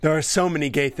There are so many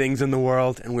gay things in the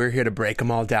world, and we're here to break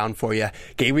them all down for you.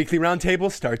 Gay Weekly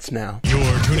Roundtable starts now.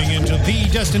 You're tuning into the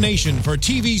destination for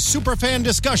TV superfan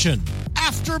discussion,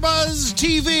 AfterBuzz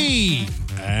TV.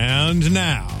 And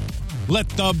now, let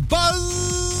the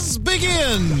buzz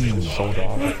begin.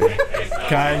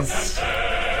 Guys,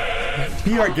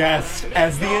 be our guest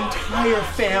as the entire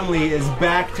family is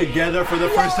back together for the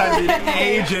first time in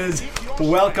ages.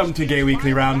 Welcome to Gay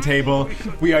Weekly Roundtable.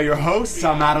 We are your hosts.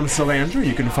 I'm Adam Salandra.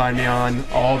 You can find me on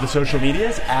all the social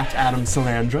medias at Adam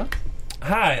Salandra.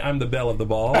 Hi, I'm the belle of the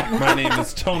ball. My name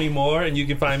is Tony Moore, and you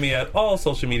can find me at all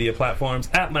social media platforms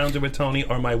at Lounging with Tony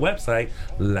or my website,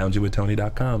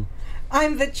 loungingwithtony.com.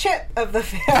 I'm the Chip of the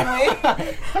family.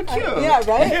 How cute. Yeah,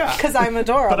 right? Because I'm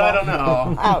adorable. But I don't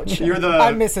know. Ouch.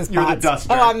 I'm Mrs. You're the Potts.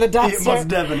 duster. Oh, I'm the duster. Most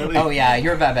definitely. Oh, yeah,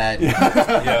 you're Babette.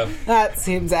 Yeah. That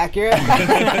seems accurate.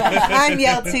 I'm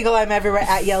Yel Teagle. I'm everywhere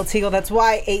at Yel Teagle. That's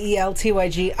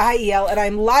YAELTYGIEL. And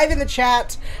I'm live in the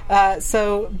chat.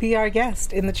 So be our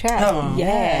guest in the chat. Oh.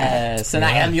 Yes, and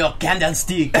I am your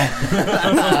candlestick.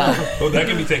 Oh, that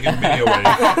can be taken video away.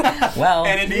 Well,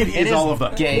 And indeed, he it is all of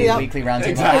them. Gay Yep. Weekly Roundtable.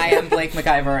 Exactly. I am Blake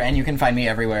McIver, and you can find me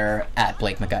everywhere at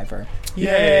Blake McIver.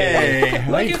 Yay.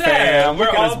 Look at that. We're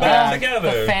all back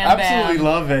together. The fan Absolutely band.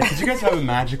 love it. Did you guys have a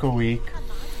magical week?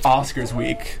 Oscars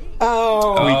week.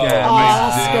 Oh, Weekend.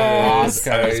 Oscars.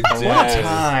 I did. What a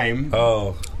time.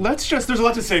 Oh. There's a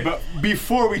lot to say, but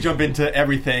before we jump into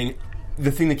everything,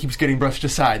 the thing that keeps getting brushed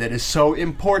aside that is so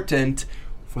important,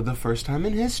 for the first time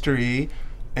in history,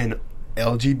 an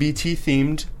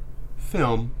LGBT-themed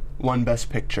film won Best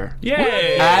Picture.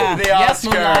 Yay! At the Yes,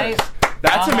 Oscars. Moonlight.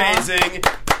 That's Uh-huh. amazing.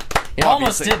 It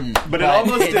almost Obviously. didn't. But it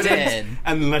almost it didn't. did.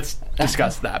 And let's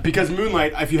discuss that. Because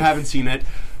Moonlight, if you haven't seen it,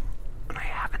 and I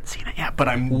haven't seen it yet, but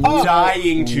I'm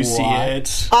dying to see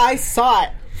it. I saw it.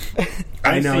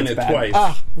 I I've know seen it's it bad.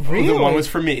 twice. Really? The one was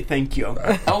for me. Thank you.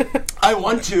 Oh, I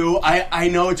want to. I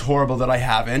know it's horrible that I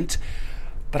haven't,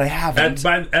 but I haven't.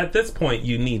 At this point,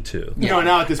 you need to. No,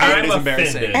 now at this point, I'm it is embarrassing.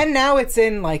 offended. And now it's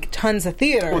in, like, tons of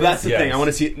theaters. Well, that's the Yes. thing. I want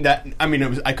to see that. I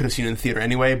mean, I could have seen it in the theater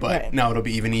anyway, but Right. now it'll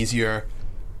be even easier.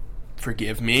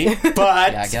 Forgive me,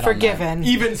 but yeah, get on Forgiven.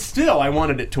 even still, I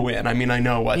wanted it to win. I mean, I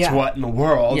know what's Yeah. what in the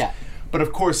world. Yeah. But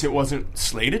of course, it wasn't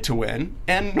slated to win,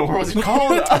 and nor was it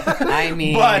called. that. I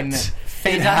mean, but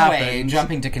Faye it Dunaway happened.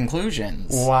 jumping to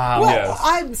conclusions. Wow. Well, Yes.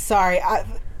 I'm sorry.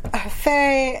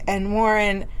 Faye and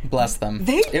Warren, Bless them.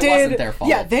 they it did. wasn't their fault.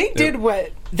 Yeah, they did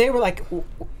what they were like.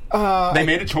 They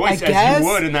made a choice, I as guess. you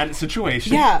would in that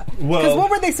situation. Yeah, because Well- what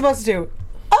were they supposed to do?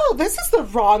 Oh, this is the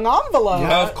wrong envelope.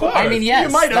 Of course. I mean, yes, You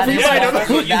might have, that you is might what- have. That's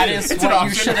that what you is did. It's an what you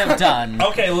option. should have done.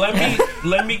 Okay,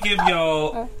 let me give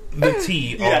y'all the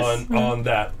tea Yes. on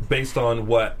that based on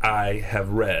what I have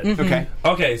read. Okay.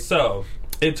 Okay, so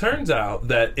it turns out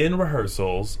that in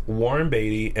rehearsals, Warren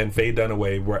Beatty and Faye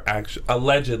Dunaway were actually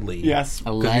allegedly. Yes.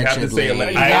 'Cause you have to say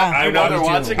Allegedly. Yeah. You know they're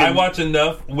watching I it. watch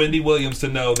enough Wendy Williams to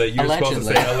know that you're supposed to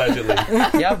say allegedly.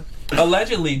 Yep.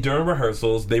 Allegedly, during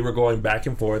rehearsals, they were going back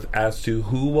and forth as to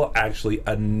who will actually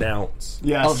announce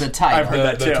Yes. Oh, the title. I've heard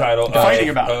that the too. title Fighting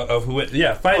of, about it. of who it.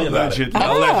 Yeah, fighting Allegedly.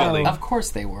 about it. Allegedly. Of course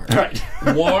they were. Right.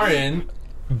 Warren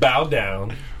bowed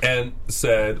down and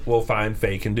said, well, fine,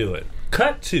 Faye can do it.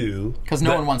 Cut to... Because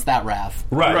no one wants that Raph.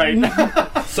 Right.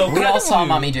 Right. So We cut all saw to-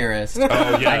 Mommy Dearest. Oh,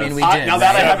 yes. I mean, we did. Now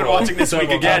that I right? have been watching this week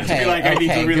Several again, to times. be like, I need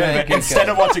to Okay, relive good, it. good, Instead good.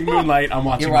 of watching Moonlight, I'm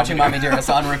watching You're watching Mommy Dearest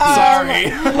on repeat. Sorry.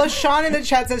 LaShawn in the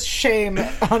chat says shame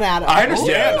on Adam. I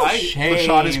understand. Ooh,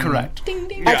 LaShawn is shame. correct. Ding,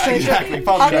 ding, Yeah, Actually, exactly. I'm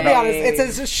Follow gonna that be up. honest. It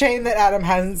says a shame that Adam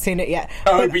hasn't seen it yet.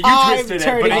 Oh, but you I'm twisted it,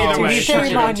 turning but either into way, shame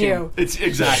shame on too. you. It's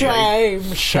exactly.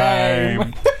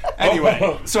 Shame.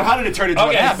 Anyway, so how did it turn into what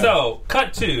Okay, happened? so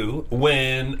cut to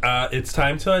when it's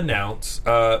time to announce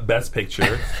Best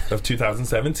Picture of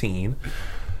 2017.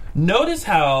 Notice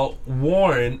how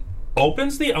Warren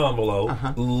opens the envelope,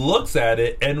 looks at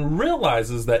it, and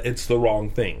realizes that it's the wrong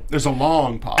thing. There's a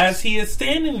long pause. As he is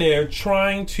standing there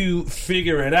trying to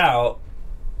figure it out,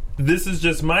 this is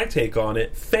just my take on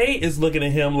it. Faye is looking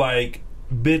at him like,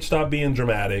 bitch, stop being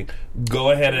dramatic.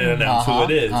 Go ahead and announce who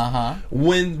it is.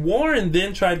 When Warren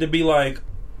then tried to be like,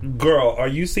 girl, are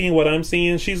you seeing what I'm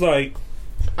seeing? She's like,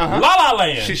 La La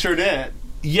Land. She sure did.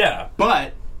 Yeah.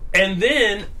 But And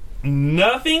then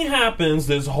nothing happens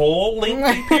this whole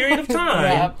lengthy period of time.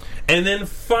 Yep. And then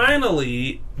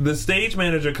finally, the stage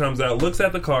manager comes out, looks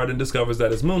at the card, and discovers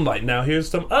that it's Moonlight. Now, here's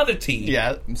some other tea.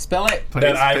 Yeah. Spell it.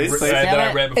 That I read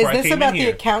before I Is this came about in the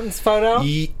here. accountant's photo?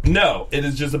 No, it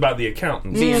is just about the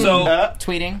accountant. Mm. So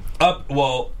Tweeting.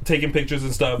 taking pictures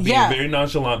and stuff, being Yeah. very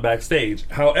nonchalant backstage.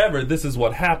 However, this is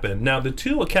what happened. Now, the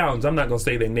two accountants, I'm not going to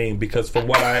say their name because from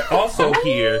what I also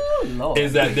hear Lord.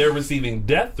 is that they're receiving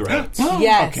death threats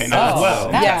Yes. Okay, as no.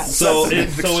 well. Yes. So That's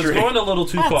it's extreme. going a little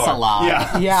too That's far. a lot.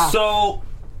 Yeah. Yeah. So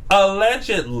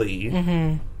allegedly,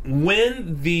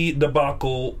 when the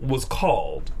debacle was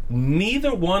called,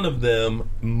 neither one of them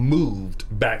moved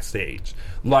backstage.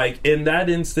 Like in that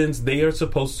instance, they are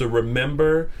supposed to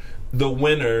remember the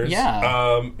winners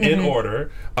in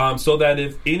order, so that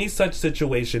if any such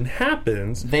situation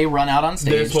happens, They run out on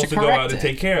stage they're supposed to go correct out and it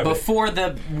take care of it. before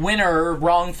the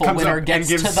wrongful Comes winner up gets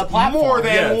and to gives the platform. more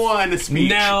than Yes. one speech.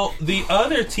 Now, the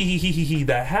other tee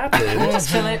that happened Just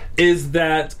fill it. is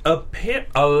that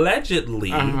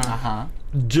allegedly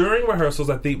during rehearsals,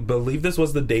 believe this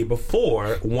was the day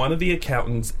before, one of the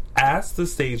accountants asked the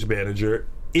stage manager,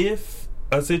 if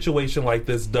a situation like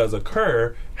this does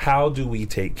occur, how do we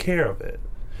take care of it?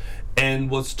 And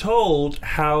was told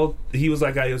how he was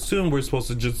like, I assume we're supposed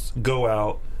to just go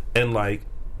out and like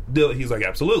do it. He's like,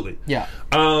 absolutely. Yeah.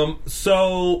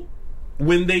 So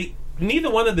when neither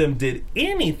one of them did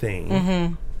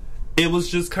anything, it was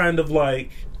just kind of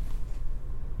like,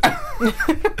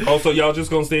 oh, so y'all just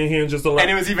gonna stand here and just allow?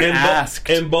 And it was even asked.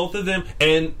 And both of them,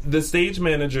 and the stage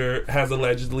manager has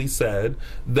allegedly said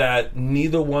that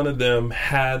neither one of them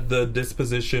had the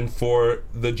disposition for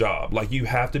the job. Like, you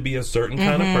have to be a certain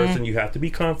kind of person. You have to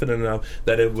be confident enough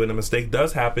that when a mistake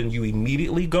does happen, you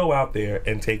immediately go out there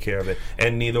and take care of it.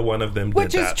 And neither one of them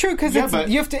Which did is that. true because Yeah, but-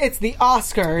 it's the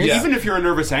Oscars. Yeah. Even if you're a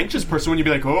nervous, anxious person, when you'd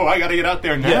be like, "Oh, I got to get out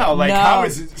there now," Yeah. like No. how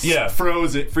is it Yeah.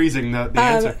 freezing the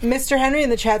answer? Mr. Henry in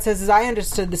the chat says, as I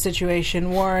understood the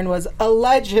situation, Warren was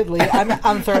allegedly,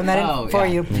 I'm throwing that in Oh, for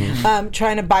yeah. you,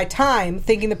 trying to buy time,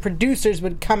 thinking the producers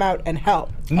would come out and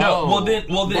help. No, Oh. well then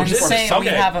We're just this- saying we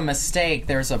okay. have a mistake.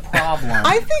 There's a problem.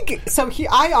 I think so.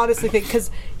 I honestly think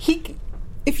because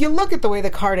if you look at the way the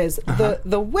card is,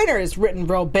 the winner is written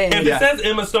real big. If it says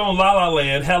Emma Stone La La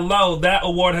Land, hello, that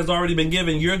award has already been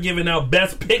given. You're giving out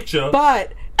Best Picture.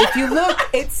 But if you look,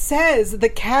 it says the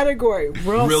category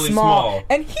Really small, small.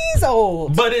 and he's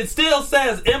old. But it still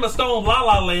says Emma Stone La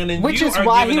La Land, and Which you is are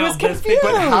why giving he was out Best confused.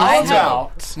 Picture. How know.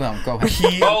 about Well, go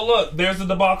ahead. Oh, look, there's a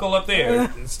debacle up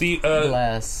there. Steve,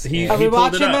 Bless. he Are we pulled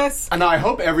it watching up. this? And I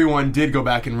hope everyone did go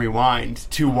back and rewind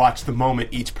to watch the moment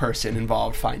each person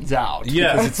involved finds out.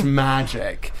 Yeah. Because it's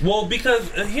magic. Well,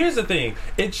 because here's the thing.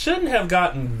 It shouldn't have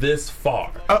gotten this far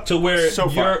to where so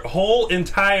far. your whole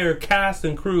entire cast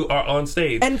and crew are on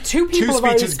stage. And two people have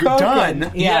already speeches spoken.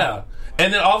 done. Yeah.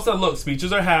 And then all of a sudden, look,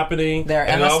 speeches are happening. There,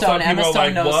 and Emma all of a sudden, Stone- Emma people are Stone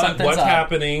like, knows "What? something's What's up.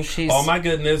 happening? She's- Oh my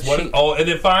goodness! What? she- And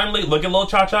then finally, look at Lil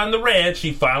Cha Cha in the red.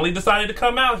 She finally decided to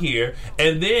come out here,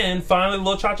 and then finally,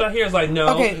 Lil Cha Cha here is like, "No,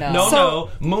 Okay, no, so-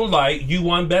 no, Moonlight, you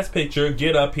won Best Picture.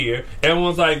 Get up here."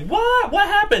 Everyone's like, "What? What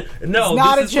happened? No, It's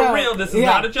not this a is joke. for real. This is Yeah.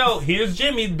 not a joke." Here's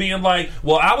Jimmy being like,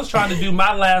 "Well, I was trying to do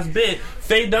my last bit."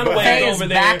 Faye Dunaway Faye is is over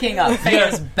there. backing up. Faye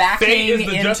is backing Faye is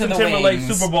the into Justin the Timberlake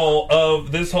wings. Super Bowl of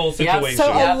this whole situation. So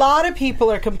Yeah. a lot of people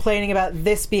are complaining about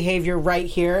this behavior right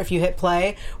here. If you hit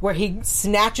play, where he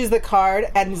snatches the card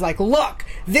and he's like, "Look,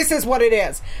 this is what it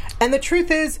is." And the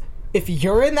truth is, if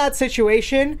you're in that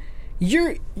situation,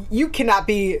 you cannot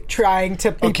be trying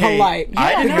to be polite.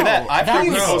 I didn't hear no, that. I've heard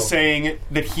that's- people No. saying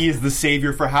that he is the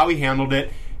savior for how he handled it.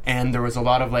 And there was a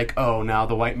lot of like, oh, now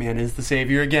the white man is the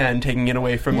savior again, taking it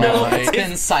away from Well, them. it's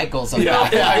been cycles of Yeah,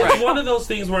 that. it's one of those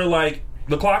things where like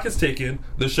the clock is ticking,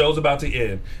 the show's about to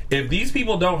end. If these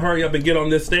people don't hurry up and get on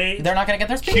this stage, They're not going to get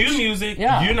their speech. cue music,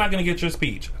 Yeah. you're not going to get your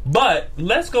speech. But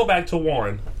let's go back to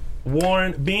Warren.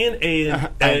 Warren, being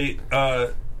a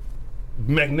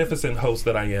magnificent host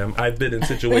that I am, I've been in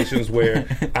situations where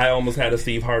I almost had a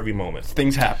Steve Harvey moment.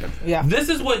 Things happen. Yeah. This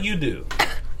is what you do.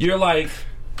 You're like,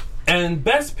 and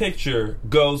Best Picture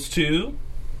goes to,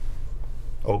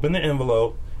 open the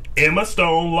envelope, Emma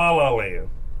Stone, La La Land.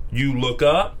 You look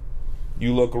up,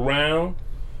 you look around,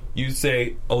 you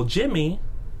say, "Oh, Jimmy,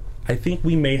 I think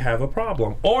we may have a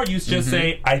problem." Or you just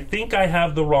say, "I think I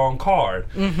have the wrong card."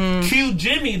 Cue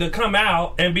Jimmy to come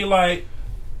out and be like,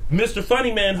 "Mr.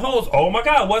 Funny Man host, oh my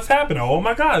God, what's happening? Oh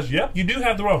my gosh, yep, you do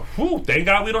have the wrong. Whew, thank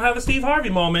God we don't have a Steve Harvey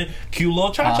moment." Cue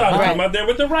Lil Cha Cha to Right. come out there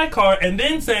with the right card and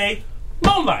then say,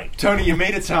 "Moonlight." Tony, you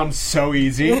made it sound so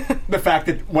easy. The fact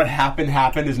that what happened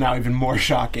is now even more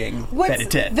shocking that it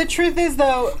did. The truth is,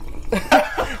 though,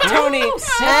 Tony,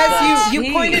 as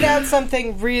you pointed out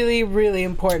something really, really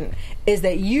important, is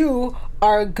that you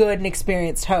are a good and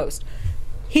experienced host.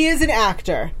 he is an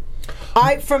actor.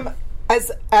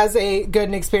 As a good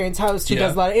and experienced host who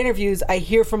does a lot of interviews, I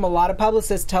hear from a lot of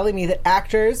publicists telling me that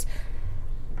actors,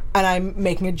 and I'm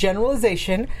making a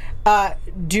generalization,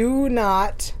 do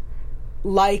not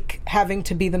like having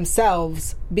to be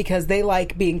themselves because they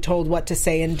like being told what to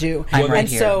say and do. I'm right and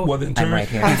here. so I'm right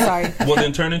here. I'm sorry. Well,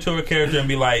 then turn into a character and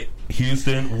be like,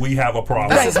 Houston, we have a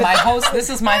problem. This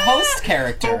is my host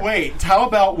character. But wait, how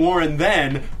about Warren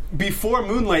then? Before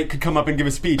Moonlight could come up and give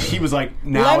a speech, he was like,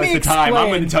 now Let is me the time. I'm explain.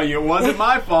 going to tell you it wasn't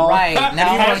my fault. Right, now And he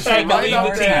I'm went saying right believe up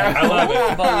the tea. there. I love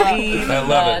it. Believe I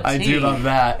love it. the I do tea. love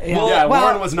that. Yeah. Yeah, Well-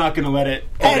 Warren was not going to let it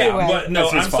go Anyway. down. But no,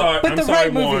 That's his I'm fault. sorry. But I'm the sorry,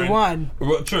 right movie Warren. won.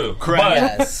 Well, true. Correct. But,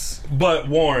 Yes. but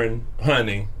Warren,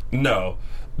 honey, no.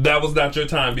 That was not your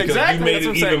time because Exactly, you made that's it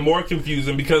what I'm even saying. more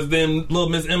confusing because then little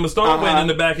Miss Emma Stone went in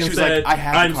the back She and was like, said, "I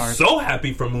have the I'm card." so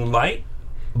happy for Moonlight,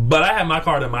 but I have my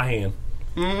card in my hand.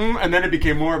 And then it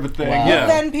became more of a thing. Wow. Yeah.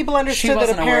 Then people She understood that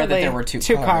wasn't aware that apparently there were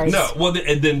two cards. cards. No, well,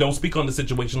 and then don't speak on the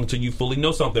situation until you fully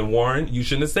know something. Warren, you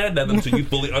shouldn't have said that until you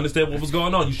fully understand what was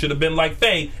going on. You should have been like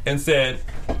Faye and said,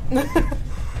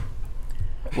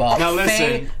 Well, Now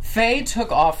listen. Faye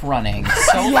took off running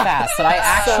so fast that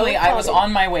I was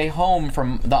on my way home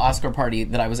from the Oscar party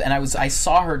that I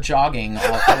saw her jogging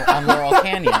on Laurel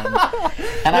Canyon,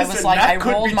 and I was Listen, like, that I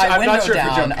could rolled be my I'm not window sure if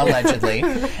you're down joking. allegedly,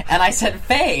 and I said,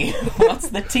 Faye, what's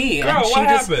the tea? Girl, And she what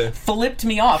just happened? flipped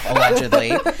me off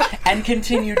allegedly, and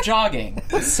continued jogging.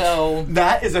 So.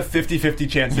 That is a 50-50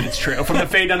 chance that it's true. From the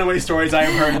Faye Dunaway stories I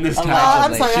have heard in this time.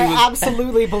 I'm sorry, She I was-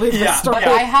 absolutely believe Yeah, this story. But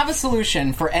I have a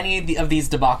solution for any of these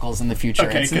debacles in the future.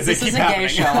 Okay, And 'cause since they this is keep a gay happening.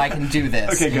 show, I can do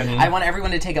this. Okay, good. I want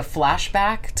everyone to take a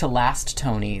flashback to last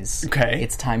Tonys. Okay.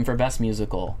 It's time for Best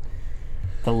Musical.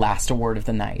 The last award of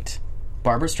the night.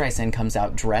 Barbra Streisand comes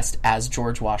out dressed as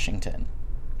George Washington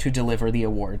to deliver the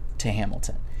award to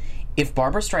Hamilton. If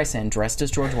Barbra Streisand, dressed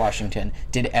as George Washington,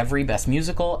 did every Best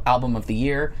Musical, Album of the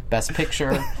Year, Best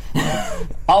Picture,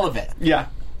 all of it, Yeah.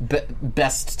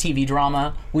 Best TV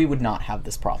Drama, we would not have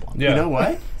this problem. yeah. You know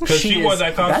what? Because She she wore is-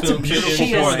 that that's a costume beautiful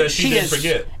before point. that she didn't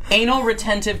forget. Anal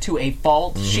retentive to a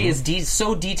fault. She is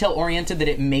so detail oriented that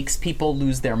it makes people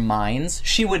lose their minds.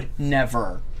 She would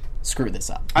never screw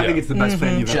this up. I think it's the best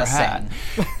plan you've Just ever had.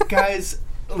 Guys,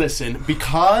 listen,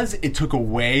 because it took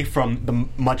away from the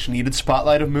much needed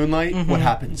spotlight of Moonlight, what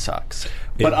happened sucks.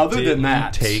 But It other than didn't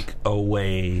that, take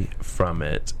away from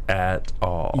it at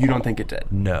all. you don't think it did?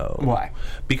 No. Why?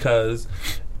 Because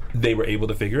they were able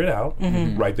to figure it out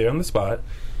right there on the spot.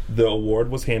 The award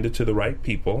was handed to the right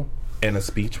people, and a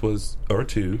speech or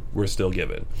two were still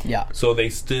given. Yeah. So they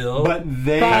still But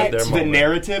had their the moment.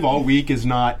 narrative all week is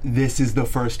not, this is the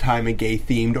first time a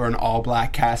gay-themed or an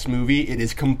all-black cast movie. It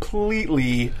is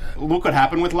completely, look what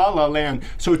happened with La La Land.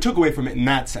 So it took away from it in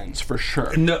that sense, for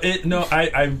sure.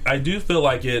 I do feel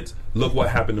like it's look what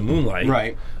happened to Moonlight.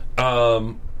 Right.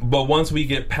 But once we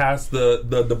get past the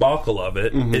debacle of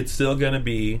it, it's still going to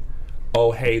be,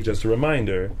 oh, hey, just a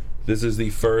reminder, this is the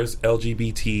first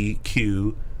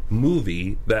LGBTQ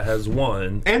movie that has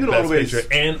won And in a lot Best of ways, Picture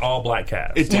and all black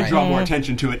cast. It did Right. draw more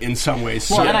attention to it in some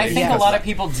ways. Well, and I certainly. think a lot of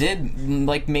people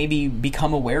did, maybe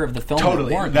become aware of the film Totally.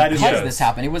 that weren't That is- because yes. this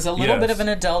happened. It was a little Yes. bit of an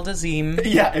Adele Dazeem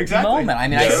Yeah, exactly. moment. I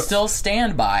mean, I Yes. still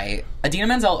stand by Idina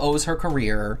Menzel owes her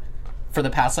career for the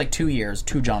past 2 years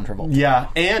to John Travolta. Yeah,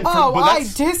 and but I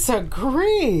that's,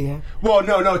 disagree. well,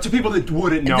 no, to people that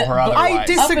wouldn't know her otherwise. I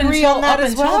disagree on that up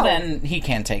as until well. then, he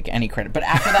can't take any credit. But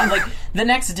after that, the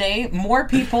next day, more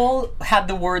people had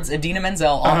the words Idina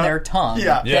Menzel on their tongue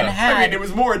Yeah. than had I mean, it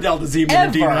was more Adele Dazeem than ever.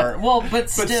 Adina. Well, but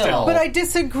still. But I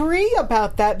disagree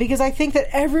about that because I think that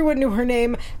everyone knew her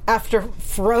name after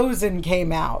Frozen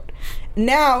came out.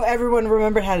 Now everyone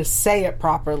remembered how to say it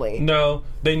properly. No,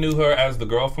 they knew her as the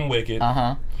girl from Wicked,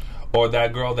 or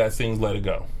that girl that sings "Let It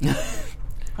Go."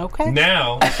 Okay.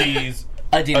 Now she's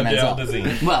Idina Adele Menzel.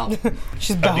 Dazeem. Well,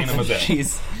 She's Idina both. Menzel.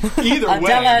 she's Either way,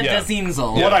 Adela yeah.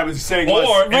 Dazeemzel. what I was saying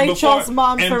was, and Rachel's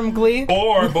mom from Glee.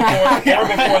 Or before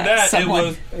that, Someone- it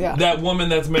was Yeah. that woman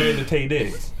that's married to Taye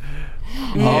Diggs.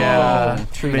 yeah,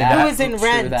 True Made that. Who was in True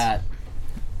Rent. that.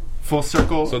 full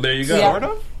circle. So there you go. Yeah. Sort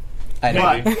of. I know.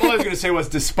 But all I was going to say was,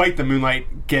 despite the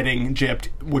Moonlight getting gypped,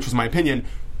 which was my opinion,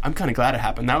 I'm kind of glad it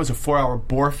happened. That was a 4-hour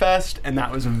bore fest, and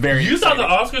that was a very. You thought the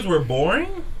exciting. Oscars were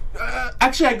boring?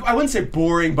 Actually, I wouldn't say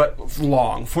boring, but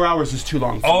long. 4 hours is too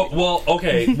long. For Oh, me. well,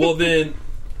 okay. Well, then,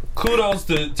 kudos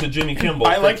to Jimmy Kimmel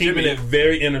I for like keeping Jimmy. it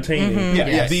very entertaining. Yeah,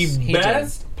 Yes, The he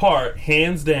best part,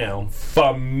 hands down,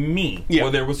 for me, Yeah.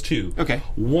 well, there was two. Okay.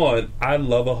 One, I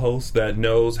love a host that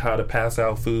knows how to pass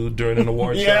out food during an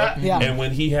award Yeah. show. Yeah. And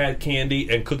when he had candy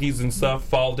and cookies and stuff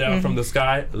fall down from the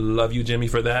sky, love you, Jimmy,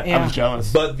 for that. Yeah. I was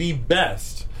jealous. But the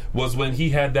best was when he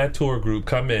had that tour group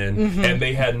come in, and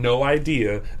they had no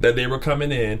idea that they were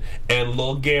coming in, and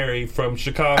Lil Gary from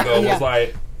Chicago was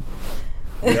like,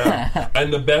 yeah.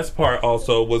 And the best part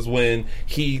also was when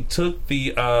he took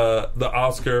the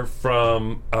Oscar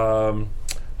from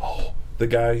the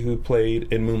guy who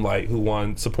played in Moonlight, who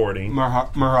won supporting.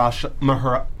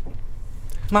 Mahershala.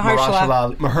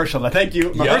 Mahershala. Thank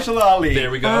you. Mahershala Ali.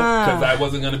 There we go. Because I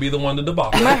wasn't going to be the one to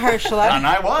debacle. Mahershala. And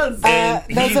I was.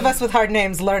 Those of us with hard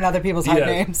names learn other people's hard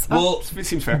names. Well, it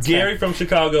seems fair. Gary from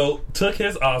Chicago took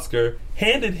his Oscar,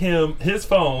 handed him his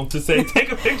phone to say,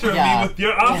 take a picture of me with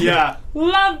your Oscar. Yeah.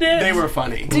 Loved it. They were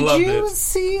funny. Did you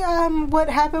see what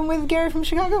happened with Gary from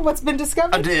Chicago? What's been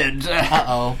discovered? I did.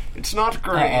 Uh-oh. It's not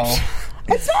great. Uh-oh.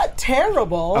 It's not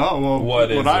terrible. Oh, well,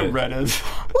 what I it? read is...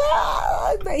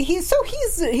 Well,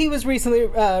 he was recently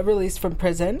released from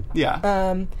prison. Yeah.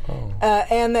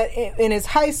 And that in his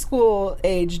high school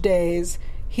age days,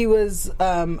 he was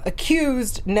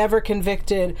accused, never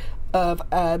convicted of,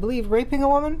 I believe, raping a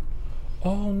woman.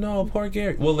 Oh no, poor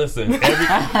Gary. Well, listen.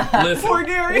 Poor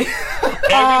Gary.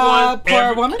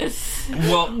 Poor woman.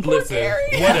 Well, listen. Gary.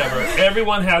 Whatever.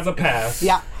 Everyone has a past.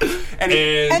 Yeah.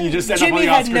 And you just end Jimmy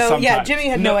up on had the Oscars sometimes. Jimmy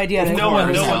had no idea. No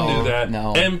one No. knew that.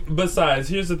 No. And besides,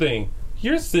 here's the thing.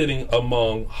 You're sitting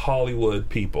among Hollywood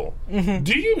people. Mm-hmm.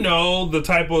 Do you know the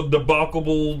type of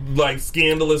debauchable, like,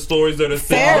 scandalous stories that are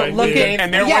sitting Fair right looking. there?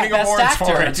 And they're Yeah, winning Best awards actor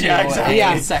for it. too, Yeah, exactly.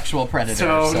 Yeah. Sexual predator.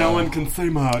 So no one can say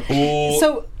much.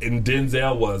 Oh, and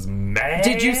Denzel was mad.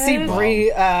 Did you see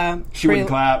Bree? She wouldn't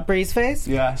clap. Bree's face.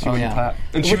 Yeah, she wouldn't yeah. clap.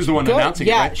 And she was the one Good. announcing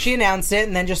Yeah, it, right? she announced it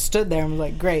and then just stood there and was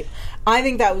like, "Great." I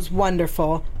think that was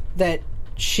wonderful that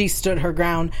she stood her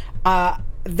ground.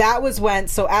 That was when.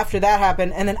 So after that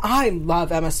happened, and then I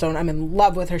love Emma Stone. I'm in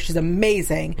love with her. She's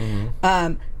amazing.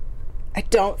 Mm-hmm. I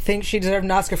don't think she deserved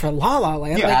an Oscar for La La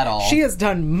Land. Yeah, Like, at all. She has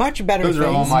done much better Those things. are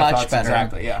all my Much thoughts. better.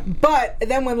 Exactly, yeah. But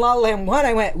then when La La Land won,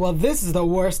 I went, "Well, this is the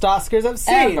worst Oscars I've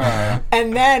seen." Ever.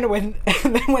 And then when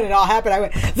it all happened, I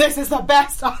went, "This is the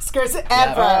best Oscars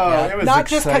ever." Oh, it was Not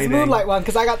just because exciting. Moonlight won,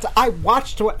 because I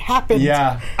watched what happened.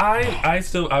 Yeah.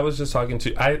 I was just talking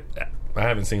to I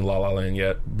haven't seen La La Land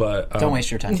yet, but Don't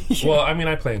waste your time. Well, I mean,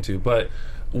 I plan to, but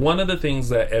one of the things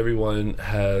that everyone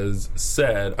has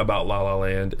said about La La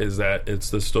Land is that it's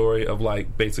the story of,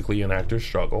 like, basically an actor's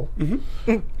struggle.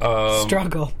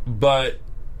 Struggle. But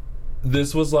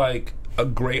this was like a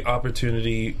great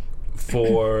opportunity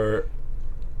for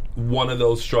one of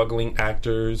those struggling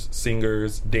actors,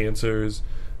 singers, dancers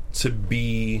to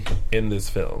be in this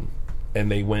film. And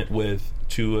they went with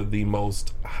two of the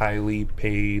most highly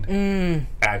paid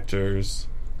actors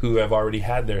who have already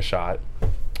had their shot.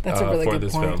 That's a really for good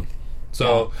this point. film.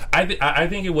 So I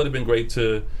think it would have been great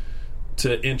to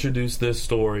introduce this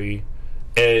story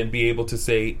and be able to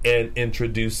say, and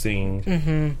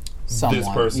introducing Someone. this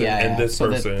person and this so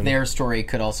person. that their story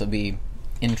could also be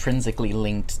intrinsically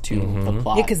linked to the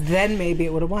plot. Yeah, because then maybe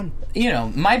it would have won. You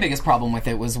know, my biggest problem with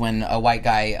it was when a white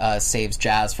guy saves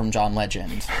Jazz from John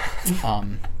Legend.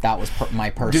 That was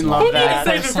my personal. love Who did that.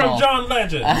 save it from John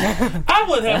Legend? I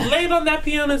would have laid on that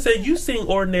piano and said, "You sing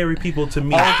Ordinary People to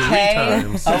me 3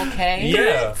 times." Okay.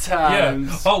 Yeah, times.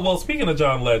 yeah. Oh well, speaking of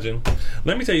John Legend,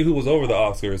 let me tell you who was over the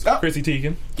Oscars. Chrissy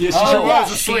Teigen. Yeah, she sure was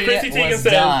She asleep. Chrissy Teigen was said-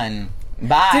 done.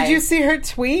 Bye. Did you see her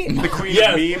tweet? The queen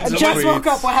Yes. of memes. Just woke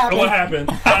up. What happened? What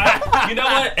happened? You know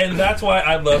what? And that's why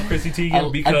I love Chrissy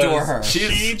Teigen, because adore her.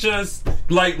 she just,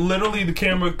 like, literally the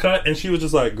camera cut and she was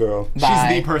just like, "Girl, She's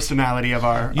Bye. the personality of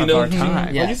our you know, our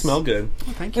time. Yeah. you smell good."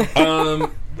 Thank you.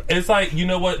 It's like, you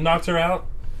know what knocked her out?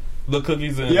 The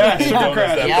cookies and Yeah, the sugar donuts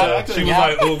crash. episode. Yeah. She was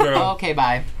like, "Oh, girl." Okay,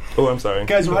 bye. Oh, I'm sorry.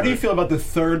 Guys, how do you feel about the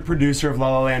third producer of La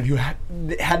La Land who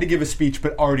had to give a speech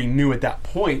but already knew at that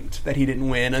point that he didn't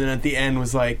win, and then at the end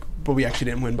was like, "But we actually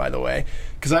didn't win, by the way"?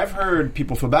 Because I've heard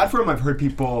people feel bad for him. I've heard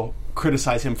people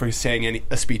criticize him for saying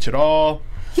a speech at all.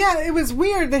 Yeah, it was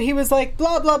weird that he was like,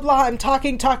 "Blah blah blah." I'm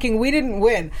talking. We didn't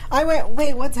win. I went,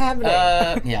 "Wait, what's happening?"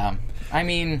 Yeah. I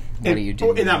mean, what do you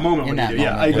do? In that moment, In what that do you do?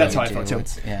 moment, Yeah, that's how what I do you felt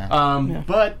do? too. Yeah.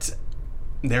 But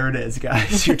there it is,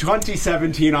 guys. Your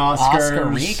 2017 Oscars. Oscar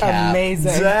recap.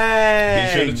 Amazing. Be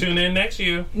Dang. sure to tune in next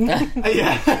year.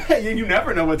 Yeah, you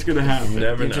never know what's going to happen.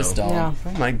 Never You know. just don't. Yeah.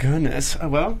 Oh my goodness.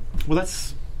 Well,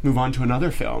 let's move on to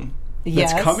another film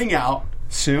Yes. that's coming out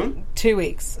soon. 2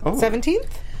 weeks. Oh. 17th.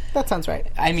 That sounds right.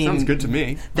 I mean, Sounds good to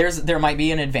me. There might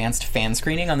be an advanced fan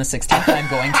screening on the 16th that I'm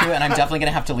going to, and I'm definitely going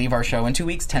to have to leave our show in 2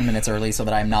 weeks, 10 minutes early, so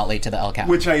that I'm not late to the LCAP.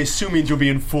 Which I assume means you'll be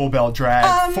in full bell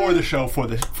drag for the show for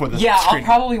the yeah, screening.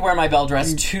 I'll probably wear my bell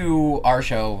dress to our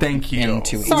show. Thank you. In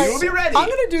 2 weeks. Sorry. We will be ready. I'm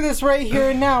going to do this right here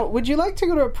and now. Would you like to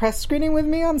go to a press screening with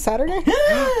me on Saturday?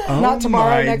 Not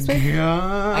tomorrow, next week?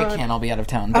 I can't. I'll be out of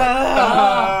town.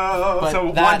 But So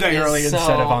one that day is early so-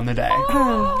 instead of on the day.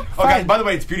 Okay, by the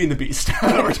way, it's Beauty and the Beast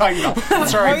that we're talking about.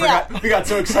 Sorry, we got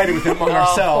so excited with it among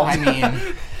ourselves. I mean,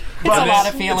 it's But a lot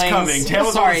of it's feelings. coming.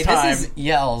 Tales Sorry, of its this is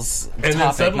Yell's And then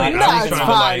topic. suddenly not I No, was it's trying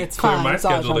fine, to it's clear fine, my it's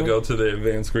all schedule to fine. go to the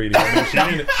advanced screening. I mean, she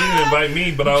didn't invite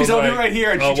me, but I was She's like, I'll be right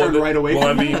here, and she turned right away Well,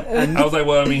 I from mean, I was like,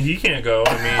 well, I mean, he can't go.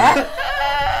 I mean,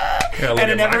 yeah, look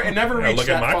And at it never reached look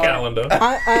at that my far. calendar.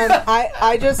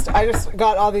 I just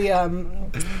got all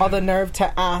the nerve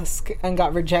to ask and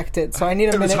got rejected. So I need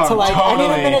a was minute to hard. I need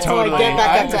a minute to Totally. get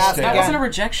back up to ask That wasn't a again.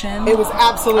 rejection. It was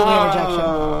absolutely a rejection.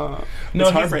 No, It's he's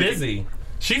heartbreaking. busy.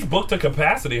 She's booked to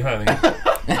capacity, honey.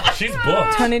 She's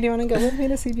booked. Honey, do you want to go with me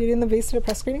to see Beauty and the Beast at a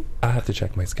press screening? I have to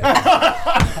check my schedule.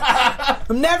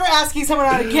 I'm never asking someone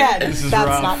out again. That's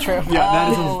rough. not true.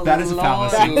 Yeah, that is a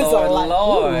fallacy. That is a lie.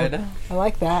 Lord. I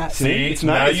like that. See, It's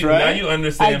now nice, you right? now you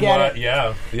understand I get why. it.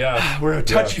 Yeah. We're a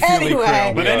touchy-feely Anyway.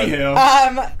 crew. But Yeah. anywho.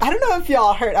 I don't know if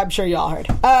y'all heard. I'm sure y'all heard.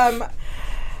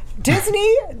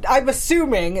 Disney, I'm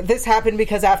assuming this happened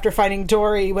because after finding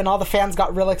Dory, when all the fans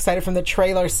got real excited from the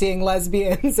trailer seeing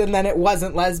lesbians and then it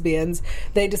wasn't lesbians,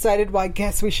 they decided, well, I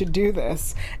guess we should do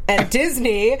this. And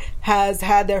Disney has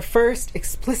had their first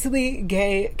explicitly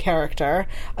gay character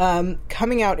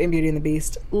coming out in Beauty and the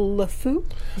Beast, LeFou.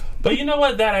 But you know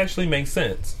what? That actually makes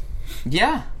sense.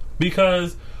 Yeah.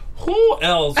 Because who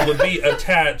else would be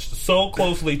attached so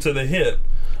closely to the hip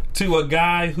to a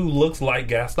guy who looks like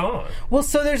Gaston? Well,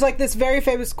 so there's like this very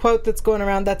famous quote that's going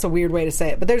around. That's a weird way to say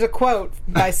it, but there's a quote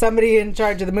by somebody in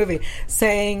charge of the movie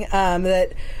saying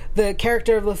that the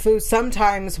character of LeFou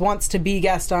sometimes wants to be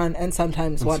Gaston and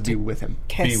sometimes wants to be with him.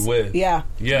 kiss. Be with. Yeah.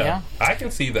 Yeah. I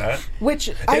can see that. Which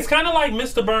It's kind of like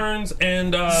Mr. Burns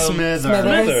and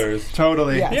Smithers.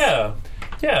 Totally. Yeah.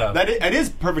 Yeah. It is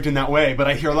perfect in that way, but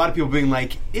I hear a lot of people being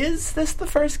like, is this the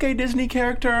first gay Disney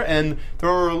character? And there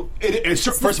are, first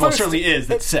of all, it certainly is,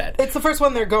 that's said. It's the first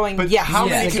one they're going, But yes. how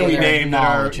many it's can we gay. name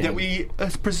that Acknowledging. we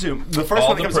presume? The first All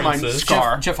one that the comes to mind, princes.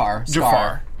 Scar.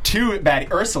 Jafar. Two baddie,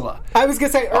 Ursula. I was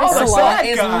going to say Oh, Ursula. Ursula.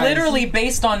 Is Guys. literally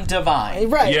based on Divine.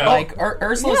 Right. Yeah. Like,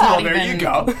 Ursula's Yeah. not Well, there even... you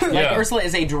go. Like, Yeah. Ursula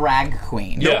is a drag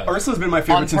queen. Yeah. Ursula's been my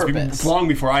favorite On since purpose. long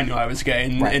before I knew I was gay,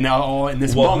 and, Right. and now all in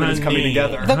this Well, moment is coming honey,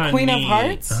 together. The Queen of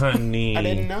Hearts? Honey. I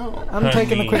didn't know. I'm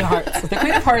taking the Queen of Hearts. The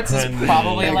Queen of Hearts is Honey.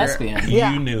 probably a Bigger. lesbian.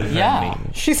 Yeah. You knew, honey. Yeah.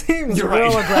 She seems You're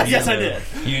real right. aggressive. Yes, I did.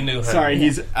 You knew, honey. Sorry,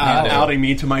 he's outing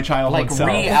me to my childhood Like, self.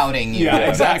 re-outing you. Yeah,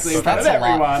 exactly. That's That's a lot.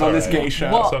 everyone on this Sorry. gay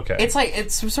show. Well, It's okay. it's like,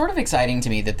 it's sort of exciting to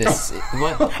me that this...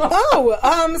 what? Timon What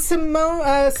are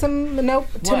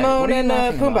you and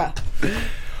laughing Pumbaa. about?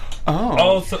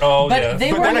 But But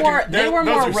they But were then more, again, they were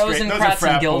those more are straight- those are Rosencrantz and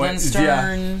frat boys.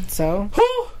 Guildenstern. So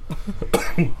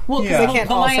Well, Yeah. They because can't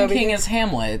the Lion also be- King is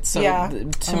Hamlet, so Yeah. Timon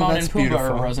that's and Pumbaa beautiful.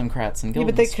 are Rosencrantz and yeah, Guildenstern.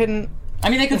 but they couldn't. I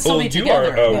mean, they could still Oh, be you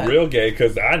together. are Yeah. real gay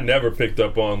because I never picked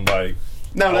up on like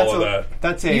No, that's all of a that.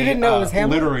 that's a You didn't know it was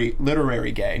Hamlet?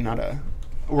 literary gay, not a.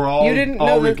 We're all. You didn't all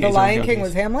know root that the gays Lion are King gays.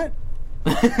 was Hamlet?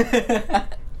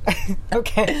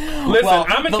 Okay. Listen, Well,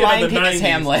 I'm a The kid Lion of the King 90s. is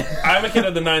Hamlet. I'm a kid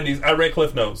of the 90s. I read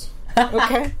Cliff Notes.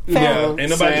 Okay. Yeah. Fair. Ain't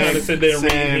nobody Same, trying to sit there and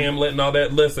read same. Hamlet and all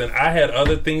that. Listen, I had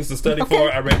other things to study Okay.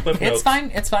 for. I read Cliff Notes. It's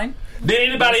fine. It's fine. Did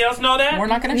anybody else know that? We're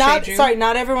not going to Not shade you. sorry.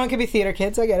 Not everyone can be theater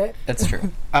kids. I get it. That's true.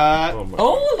 Oh, my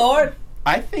Oh, Lord.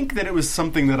 I think that it was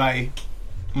something that I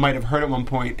might have heard at one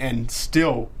point and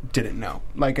still didn't know.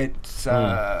 Like it's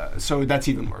so that's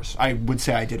even worse. I would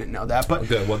say I didn't know that, but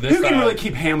Okay, well, this who can side- really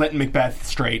keep Hamlet and Macbeth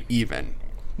straight? Even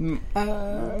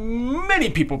many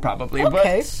people probably,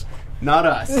 Okay. but not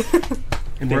us.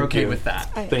 And we're Thank okay you. with that.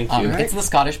 Thank you. It's the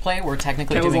Scottish play. We're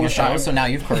technically That was doing all a show, time. so now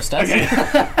you've cursed us.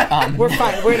 We're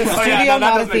fine. We're in a studio, Oh, yeah, no, that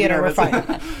not a does make me theater. We're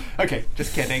nervous. fine. Okay,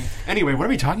 just kidding. Anyway, what are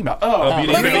we talking about? Oh,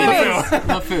 Beauty and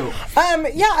the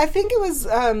LeFou. Yeah, I think it was.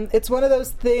 It's one of those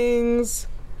things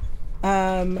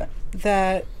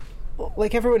that,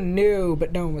 like, everyone knew,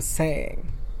 but no one was saying.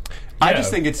 I Yeah.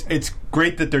 just think it's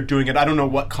great that they're doing it. I don't know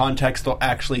what context they'll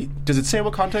actually. Does it say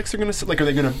what context they're going to? Like, are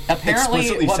they going to Apparently,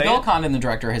 explicitly what say Bill it? Condon, the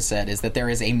director, has said is that there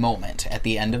is a moment at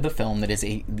the end of the film that is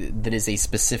a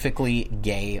specifically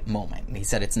gay moment. And he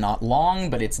said it's not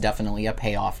long, but it's definitely a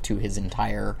payoff to his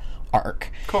entire arc.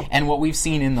 Cool. And what we've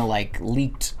seen in the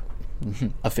leaked,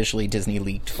 officially Disney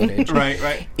leaked footage,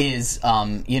 Right. is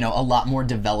a lot more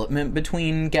development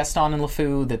between Gaston and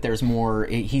LeFou. That there's more.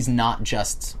 He's not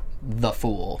just the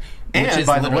fool. And, Which is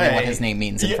by the literally way- what his name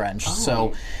means in Yeah. French. Oh.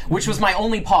 So, which was my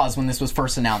only pause when this was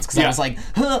first announced, because Yeah. I was like,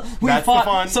 huh, we That's the fun.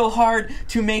 fought so hard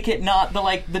to make it not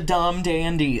the dumb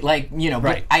dandy, Right.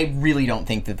 But I really don't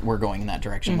think that we're going in that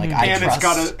direction. Like, I And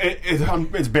trust.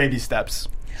 it's baby steps.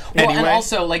 Well, anyway. and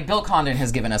also, like, Bill Condon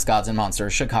has given us Gods and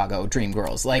Monsters, Chicago,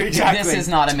 Dreamgirls. Like, Exactly. this is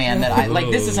not a man that I like.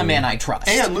 This is a man I trust.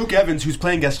 And Luke Evans, who's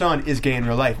playing Gaston, is gay in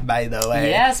real life, by the way.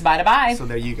 yes, bye. So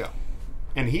there you go.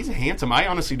 And he's handsome. I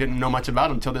honestly didn't know much about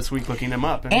him until this week looking him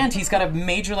up. And he's got a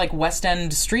major, like, West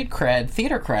End street cred,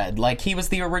 theater cred. Like, he was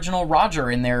the original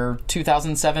Roger in their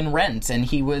 2007 Rent, and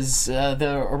he was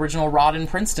the original Rod in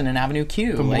Princeton in Avenue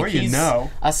Q. The more you he's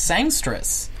know. A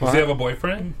sangstress. Does he have a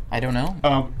boyfriend? I don't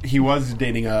know. He was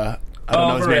dating I don't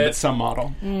know his name, right. but some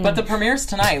model. But the premiere's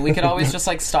tonight. We could always just,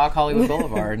 like, stalk Hollywood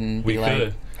Boulevard and We be like...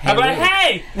 could. I'm like,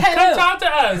 hey, come Luke. talk to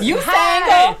us. You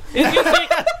Hey, single? if you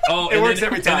think, It works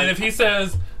every time. And then if he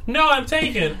says, no, I'm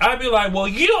taken, I'd be like, well,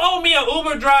 you owe me an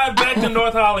Uber drive back to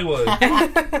North Hollywood.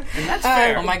 That's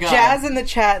fair. Oh my God. Jazz in the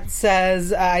chat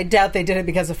says, I doubt they did it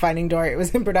because of Finding Dory. It was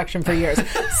in production for years.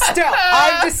 Still,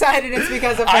 I've decided it's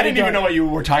because of Finding I didn't even Dory. know what you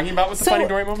were talking about with the So- Finding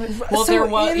Dory moment. Well, there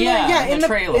was... in the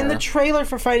trailer. In the trailer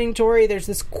for Finding Dory, there's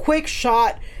this quick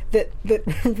shot that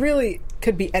really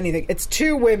could be anything. It's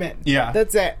two women. Yeah.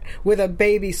 That's it. With a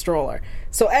baby stroller.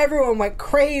 So everyone went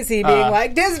crazy being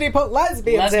like, Disney put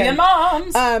lesbians Lesbian in.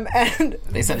 moms! And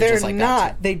They said it they're just like that, not.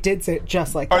 too. They did say it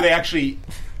just like Are that. they actually...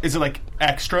 Is it like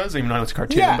extras? Even though it's a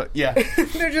cartoon, Yeah. but yeah.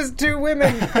 They're just two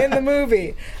women in the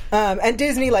movie. And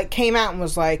Disney came out and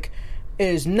was like, it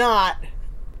is not...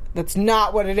 That's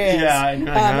not what it is. Yeah, I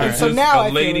know, And It's so just now a I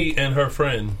feel lady like- and her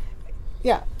friend.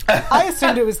 yeah. I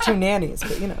assumed it was two nannies,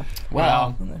 but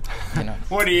Well,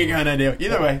 What are you gonna do?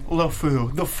 Either way, Le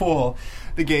Fou, the fool,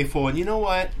 the gay fool. And you know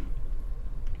what?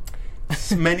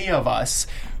 Many of us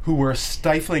who were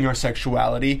stifling our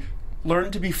sexuality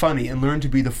learn to be funny and learn to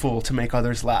be the fool to make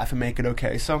others laugh and make it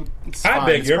okay. So it's I fine.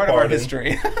 beg It's your part of our pardon.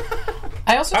 history.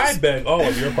 I also I just... beg all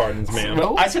of your pardons, ma'am.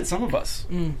 Well, I said some of us.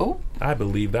 Oh, I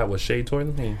believe that was shade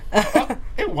toward me.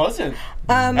 It wasn't,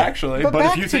 actually. but But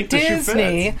back if you to think the shoe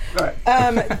Disney, fits.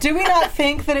 Right. do we not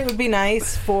think that it would be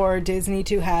nice for Disney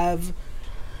to have,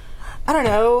 I don't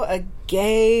know, a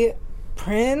gay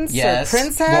prince Yes. or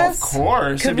princess? Well, of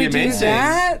course. Could It'd be we do amazing.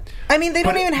 that? I mean, they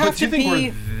don't even have but do to you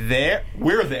think be... we're there?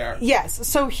 We're there. Yes.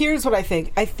 So here's what I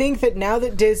think. I think that now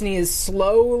that Disney is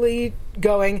slowly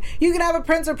going, you can have a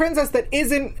prince or princess that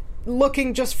isn't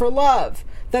looking just for love.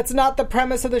 That's not the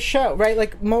premise of the show, right?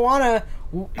 Like Moana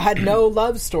had no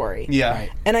love story. Yeah.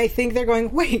 Right. And I think they're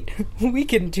going, wait, we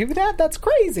can do that? That's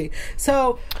crazy.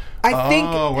 So I think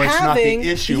where it's having... not the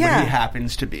issue yeah, when he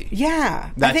happens to be. yeah.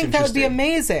 I That's think that would be interesting.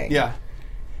 amazing. Yeah.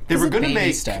 They were going to baby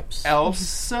make steps.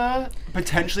 Elsa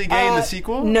potentially gay in the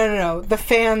sequel. No. The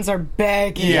fans are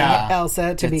begging Yeah.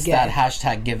 Elsa to be it's gay. that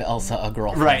hashtag give Elsa a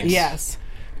girlfriend. Right. Yes.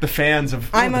 The fans of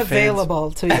I'm the fans.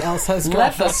 available to be Elsa's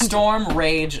Let the girlfriend. storm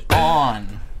rage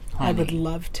on. I would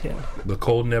love to. The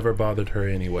cold never bothered her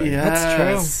anyway. That's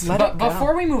Yes. true. Let But it go.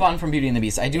 before we move on from Beauty and the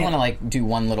Beast, I do want to do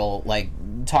one little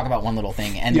talk about one little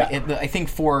thing. And Yeah. I think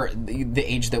for the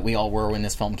age that we all were when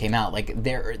this film came out,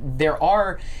 there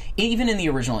are, even in the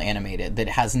original animated, that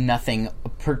has nothing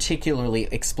particularly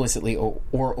explicitly or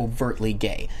overtly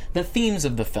gay. The themes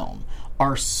of the film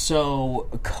are so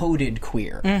coded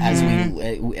queer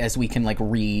as we can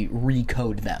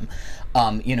recode them.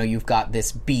 You've got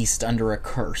this beast under a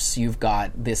curse. You've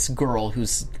got this girl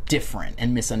who's different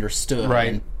and misunderstood Right.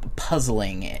 and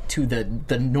puzzling to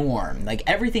the norm. Like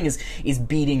everything is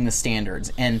beating the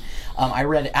standards. And I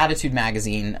read Attitude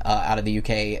magazine out of the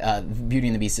UK. Beauty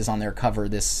and the Beast is on their cover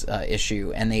this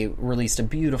issue, and they released a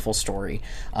beautiful story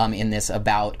in this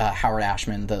about Howard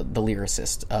Ashman, the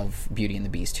lyricist of Beauty and the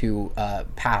Beast, who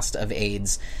passed of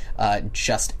AIDS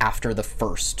just after the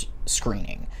first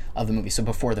screening of the movie, so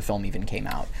before the film even came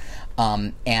out.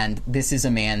 And this is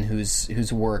a man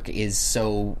whose work is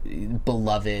so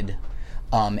beloved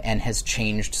and has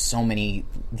changed so many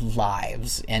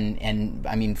lives, and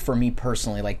I mean, for me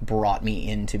personally, brought me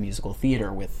into musical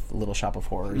theater with Little Shop of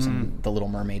Horrors and the Little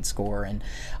Mermaid score, and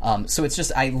so it's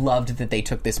just, I loved that they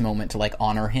took this moment to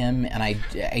honor him, and I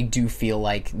do feel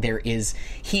like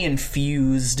he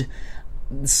infused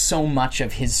so much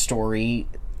of his story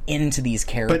into these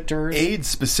But characters. AIDS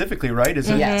specifically, right? Is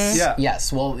it? Yes. Yeah.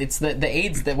 Yes. Well, it's the